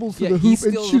dribbles to the hoop he and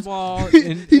steals shoots. The ball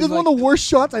he does one of the worst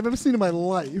shots I've ever seen in my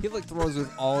life. He like throws with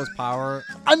all his power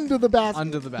under the basket.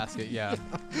 Under the basket, yeah.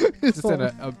 Just at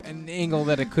an angle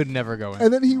that it could never go in.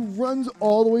 And then he runs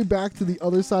all the way back to the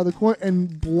other side of the court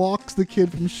and blocks the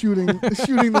kid from shooting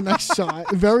the next shot.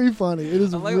 Very funny. It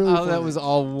is like really how funny. That was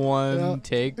all one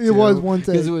take. It was one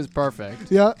take because it was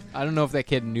perfect. Yeah. I don't know if that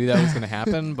kid knew that was going to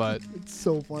happen, but it's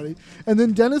so funny. And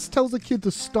then Dennis tells the kid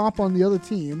to stomp on the other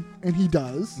team, and he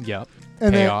does. Yep.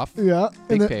 And payoff.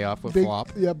 Big payoff with big, Flop.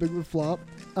 Yeah, big with Flop.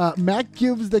 Mac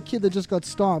gives the kid that just got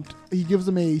stomped, he gives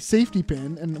him a safety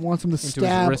pin and wants him to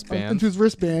stab into his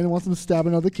wristband and wants him to stab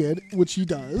another kid, which he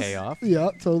does. Payoff. Yeah,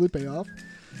 totally payoff.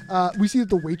 We see that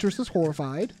the waitress is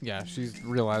horrified. Yeah, she's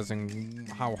realizing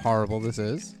how horrible this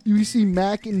is. We see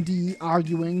Mac and Dee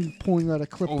arguing, pulling out a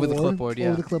clipboard. Over the clipboard, yeah.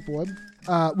 Over the clipboard.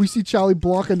 We see Charlie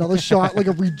block another shot like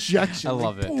a rejection. I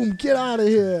love it. Boom, get out of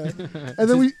here.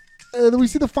 And then we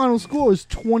see the final score is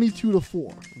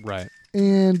 22-4. Right.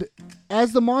 And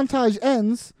as the montage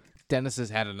ends, Dennis has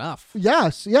had enough.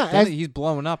 Yes, yeah. He's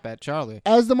blowing up at Charlie.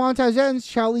 As the montage ends,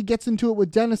 Charlie gets into it with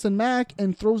Dennis and Mac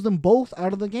and throws them both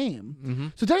out of the game. Mm-hmm.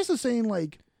 So Dennis is saying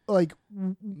like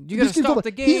you gotta stop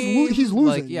the game. He's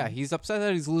losing. He's upset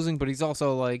that he's losing, but he's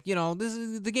also like, this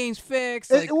is the game's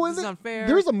fixed. Like, this is unfair.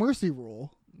 There's a mercy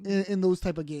rule in those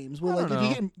type of games where like if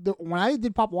you get when I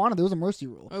did Papuana, there was a mercy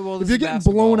rule. Well, if you're getting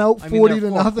blown out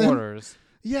 40-0. Quarters.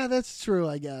 Yeah, that's true,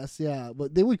 I guess. Yeah,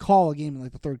 but they would call a game in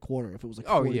like the third quarter if it was like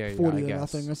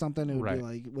 40-0 or something. It would be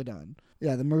like, we're done.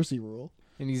 Yeah, the mercy rule.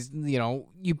 And he's,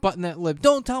 you button that lip.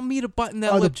 Don't tell me to button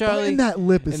that lip, Charlie. Button that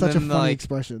lip is such a funny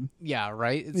expression. Yeah,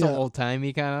 right? It's so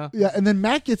old-timey kind of. Yeah, and then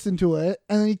Mac gets into it,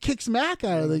 and then he kicks Mac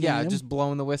out of the game. Yeah, just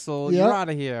blowing the whistle. Yep. You're out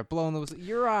of here. Blowing the whistle.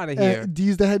 You're out of here.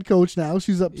 Dee's the head coach now.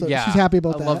 She's upset. Yeah, she's happy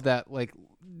about that. I love that. Like,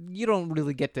 you don't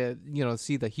really get to,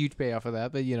 see the huge payoff of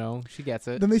that, but, she gets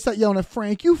it. Then they start yelling at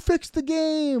Frank, you fixed the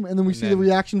game. And then we see the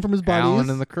reaction from his buddies. Alan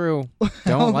and the crew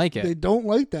don't like it. They don't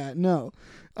like that, no.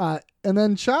 And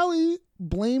then Charlie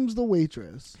blames the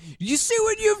waitress. You see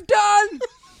what you've done?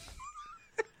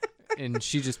 And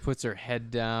she just puts her head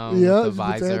down with the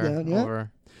visor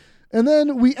over. And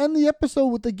then we end the episode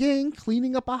with the gang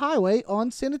cleaning up a highway on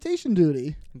sanitation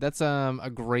duty. That's a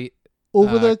great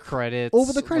over the credits.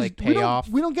 Like, payoff.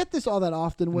 We don't get this all that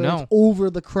often where it's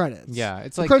over the credits. Yeah,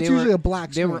 it's the like credits usually a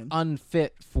black screen. They were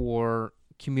unfit for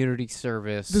community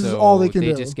service. This is all they can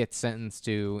do. They just get sentenced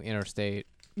to interstate.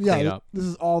 Yeah, this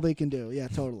is all they can do. Yeah,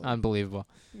 totally. Unbelievable.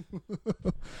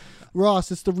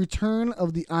 Ross, it's the return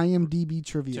of the IMDb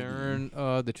trivia.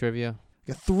 The trivia.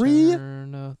 Yeah, three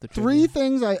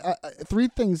things. Three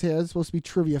things here. It's supposed to be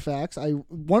trivia facts.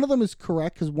 One of them is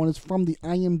correct because one is from the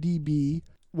IMDb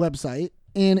website,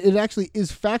 and it actually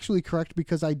is factually correct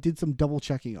because I did some double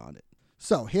checking on it.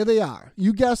 So here they are.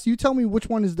 You guess. You tell me which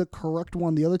one is the correct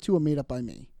one. The other two are made up by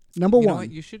me. Number one. Know what?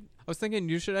 I was thinking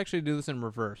you should actually do this in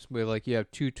reverse, where you have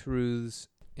two truths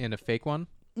and a fake one.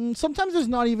 Sometimes there's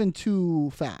not even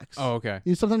two facts. Oh, okay.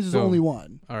 Sometimes there's only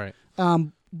one. All right.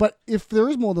 But if there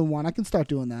is more than one, I can start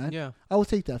doing that. Yeah. I will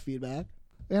take that feedback,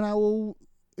 and I will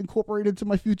incorporate it into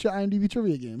my future IMDb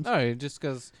trivia games. All right, just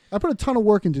because I put a ton of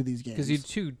work into these games.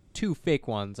 Because you two fake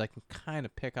ones, I can kind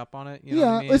of pick up on it. You know what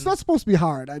I mean? It's not supposed to be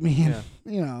hard. I mean,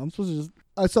 I'm supposed to just.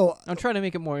 I'm trying to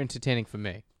make it more entertaining for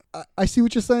me. I see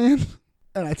what you're saying,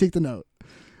 and I take the note.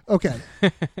 Okay.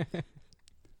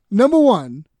 Number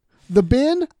one, the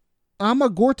band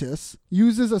Amagortis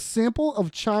uses a sample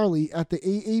of Charlie at the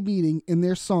AA meeting in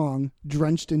their song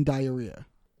 "Drenched in Diarrhea."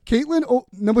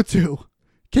 Number two,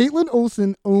 Caitlin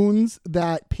Olsen owns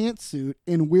that pantsuit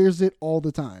and wears it all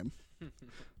the time.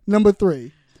 Number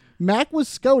three, Mac was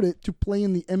scouted to play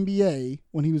in the NBA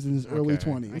when he was in his early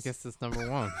 20s. I guess that's number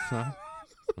one. Huh?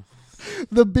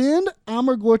 The band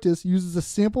Amagortis uses a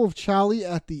sample of Charlie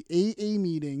at the AA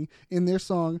meeting in their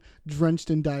song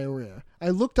 "Drenched in Diarrhea." I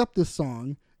looked up this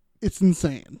song. It's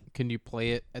insane. Can you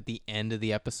play it at the end of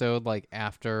the episode, like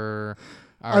after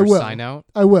our sign out?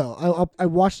 I will. I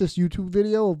watched this YouTube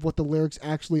video of what the lyrics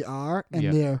actually are,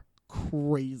 and they're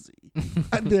crazy.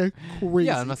 They're crazy.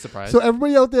 Yeah, I'm not surprised. So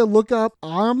everybody out there, look up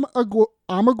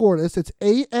Amagortis. It's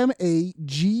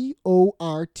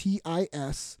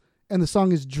Amagortis. And the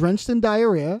song is "Drenched in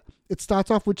Diarrhea." It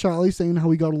starts off with Charlie saying how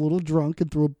he got a little drunk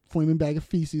and threw a flaming bag of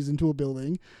feces into a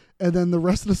building. And then the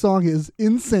rest of the song is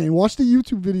insane. Watch the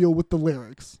YouTube video with the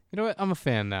lyrics. You know what? I'm a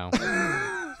fan now.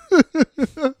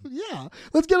 Yeah.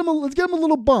 Let's get them a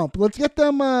little bump. Let's get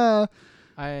them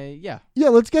Yeah,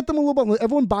 let's get them a little bump.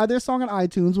 Everyone buy their song on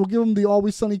iTunes. We'll give them the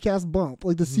Always Sunny Cast bump,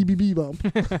 like the CBB bump.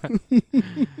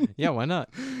 Yeah, why not?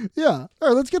 Yeah. All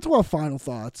right, let's get to our final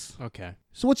thoughts. Okay.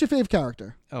 So what's your favorite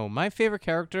character? Oh, my favorite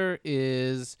character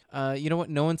is, you know what?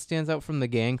 No one stands out from the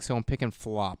gang, so I'm picking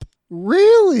Flop.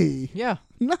 Really? Yeah.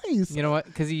 Nice. You know what?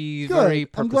 Because he's good. very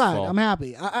purposeful. I'm glad. I'm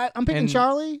happy. I'm picking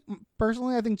Charlie.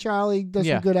 Personally, I think Charlie does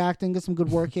some good acting, does some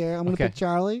good work here. I'm going to pick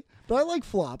Charlie. But I like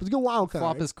Flop. It's a good wild card.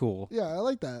 Flop is cool. Yeah, I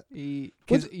like that.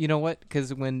 Because you know what?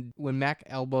 Because when Mac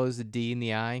elbows Dee in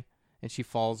the eye and she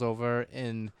falls over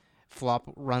and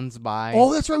Flop runs by.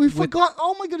 Oh, that's right. We forgot.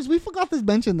 Oh my goodness, we forgot to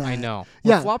mention that. I know.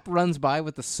 Yeah. When Flop runs by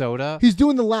with the soda. He's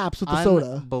doing the laps with the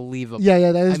soda. Unbelievable.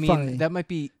 Yeah, that is funny. funny. That might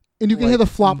be. And you can hear the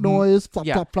flop noise, flop,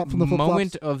 flop, flop from the flip flops.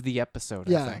 Moment of the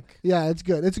episode, I think. Yeah, it's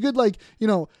good. It's a good, like, It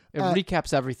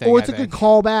recaps everything, or it's a good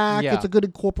callback. Yeah. It's a good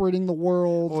incorporating the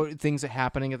world. Or things are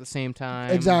happening at the same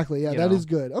time. Exactly, yeah, that is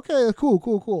good. Okay,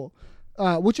 cool.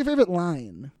 What's your favorite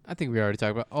line? I think we already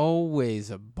talked about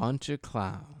always a bunch of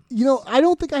clowns. I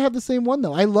don't think I have the same one,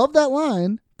 though. I love that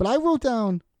line, but I wrote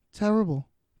down, terrible,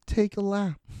 take a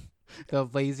lap. The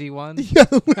lazy one? Yeah,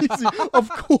 the lazy, of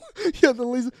course. Yeah, the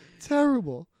lazy,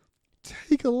 terrible.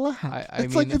 Take a lap.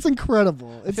 It's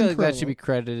incredible. I feel like that should be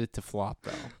credited to Flop,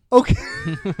 though. Okay.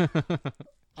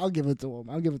 I'll give it to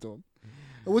him.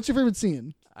 What's your favorite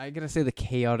scene? I gotta say the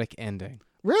chaotic ending.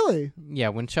 Really? Yeah,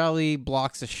 when Charlie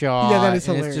blocks a shot. Yeah, that is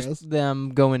and hilarious. It's just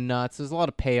them going nuts. There's a lot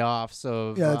of payoffs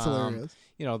of that's hilarious.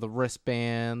 The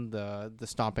wristband, the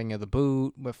stomping of the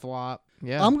boot with Flop.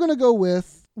 Yeah. I'm gonna go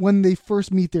with when they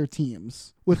first meet their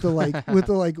teams with the what?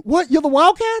 You're the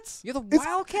Wildcats? You're the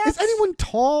Wildcats? Is anyone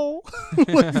tall?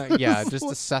 Yeah, just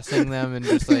assessing them and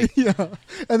just like yeah.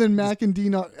 And then Mac and Dee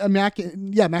not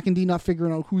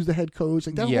figuring out who's the head coach.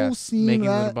 Like that whole scene making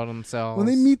it about themselves. When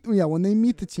they meet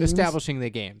the teams, establishing the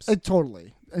games.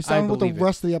 Totally. Establishing what the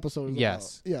rest of the episode is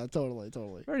yes. about. Yeah, totally.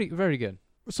 Very, very good.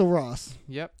 So Ross.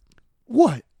 Yep.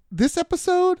 What? This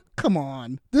episode? Come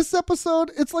on. This episode,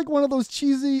 it's like one of those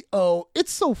cheesy,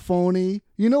 it's so phony.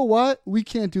 You know what? We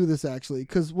can't do this actually,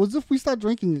 because what if we start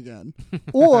drinking again?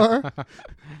 Or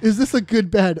is this a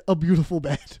good bed, a beautiful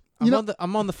bed?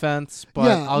 I'm on the fence, but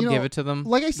I'll give it to them.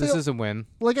 Like I say, this is a win.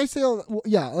 Like I say all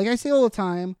the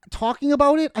time, talking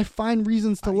about it, I find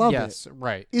reasons to love it. Yes,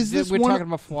 right. We're talking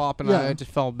about Flop, and I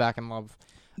just fell back in love.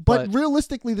 But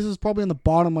realistically, this is probably on the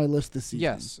bottom of my list this season.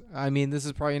 Yes. I mean, this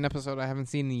is probably an episode I haven't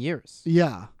seen in years.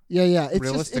 Yeah. It's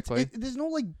realistically. There's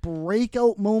no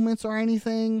breakout moments or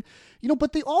anything.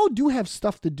 But they all do have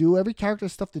stuff to do. Every character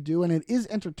has stuff to do, and it is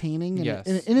entertaining. And yes.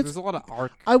 And there's a lot of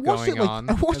arc I watched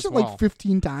it like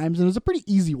 15 times, and it was a pretty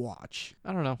easy watch.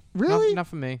 I don't know. Really? Not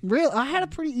for me. Really? I had a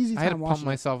pretty easy time watching it. I had to pump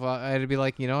myself up. I had to be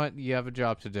like, you know what? You have a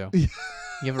job to do. You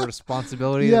have a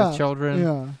responsibility to the children.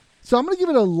 Yeah. So I'm gonna give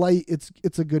it a light.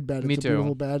 It's a good bed. It's a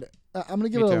beautiful bed. I'm gonna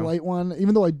give it a light one,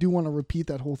 even though I do want to repeat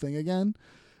that whole thing again.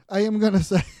 I am gonna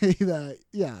say that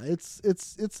it's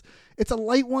a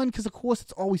light one because of course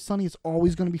it's Always Sunny. It's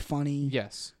always gonna be funny.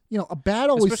 Yes. A bad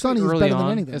Always Sunny is better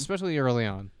than anything. Especially early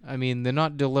on. I mean, they're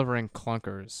not delivering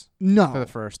clunkers. No. For the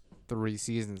first 3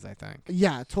 seasons, I think.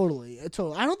 Yeah, totally. I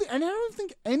don't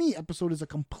think any episode is a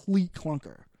complete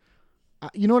clunker.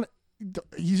 You know what?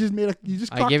 You just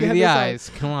I give you the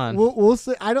eyes. Come on. We'll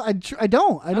see. I don't think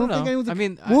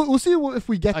anyone's. We'll see if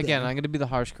we get again. there. I'm going to be the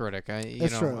harsh critic.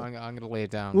 That's true. I'm going to lay it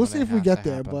down. We'll see if we get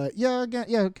there. But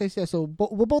okay. So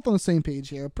we're both on the same page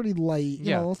here. Pretty light.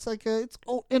 You know, it's like it's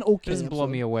an okay. It doesn't blow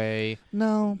me away.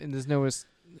 No. And there's no.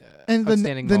 And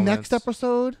the next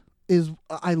episode is.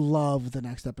 I love the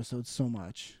next episode so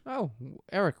much. Oh,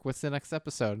 Eric, what's the next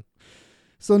episode?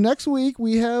 So next week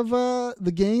we have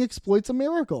The Gang Exploits a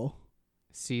Miracle.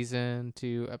 Season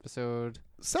 2, episode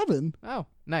 7. Oh,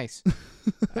 nice.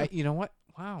 You know what?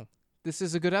 Wow. This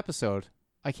is a good episode.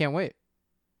 I can't wait.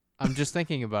 I'm just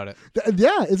thinking about it.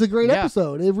 Yeah, it's a great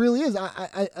episode. It really is.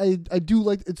 I do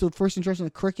like it's a first introduction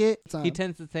to cricket. He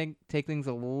tends to take things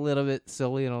a little bit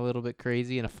silly and a little bit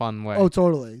crazy in a fun way. Oh,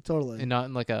 totally. And not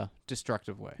in like a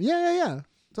destructive way. Yeah.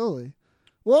 Totally.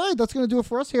 Well, all right, that's going to do it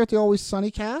for us here at the Always Sunny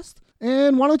cast.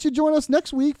 And why don't you join us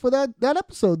next week for that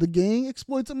episode, The Gang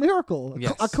Exploits a Miracle.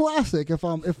 Yes. A classic if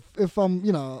I'm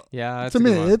yeah, to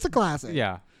me, it's a classic.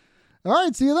 Yeah. All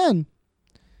right, see you then.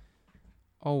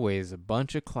 Always a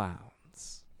bunch of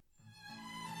clowns.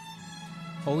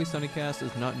 Always Sunny Cast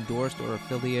is not endorsed or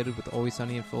affiliated with Always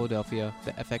Sunny in Philadelphia,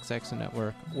 the FXX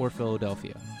Network, or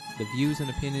Philadelphia. The views and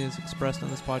opinions expressed on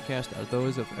this podcast are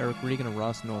those of Eric Regan and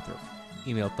Ross Northrop.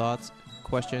 Email thoughts,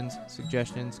 questions,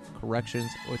 suggestions,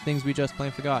 corrections, or things we just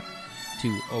plain forgot to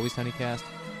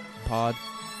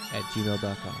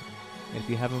alwayssunnycastpod@gmail.com. And if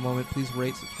you have a moment, please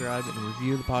rate, subscribe, and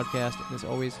review the podcast. And as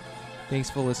always, thanks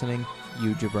for listening,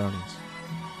 you jabronis.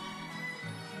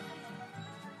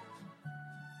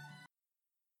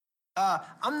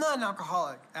 I'm not an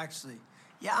alcoholic, actually.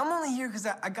 Yeah, I'm only here because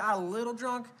I got a little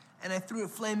drunk, and I threw a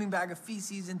flaming bag of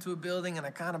feces into a building, and I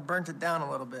kind of burnt it down a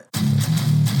little bit.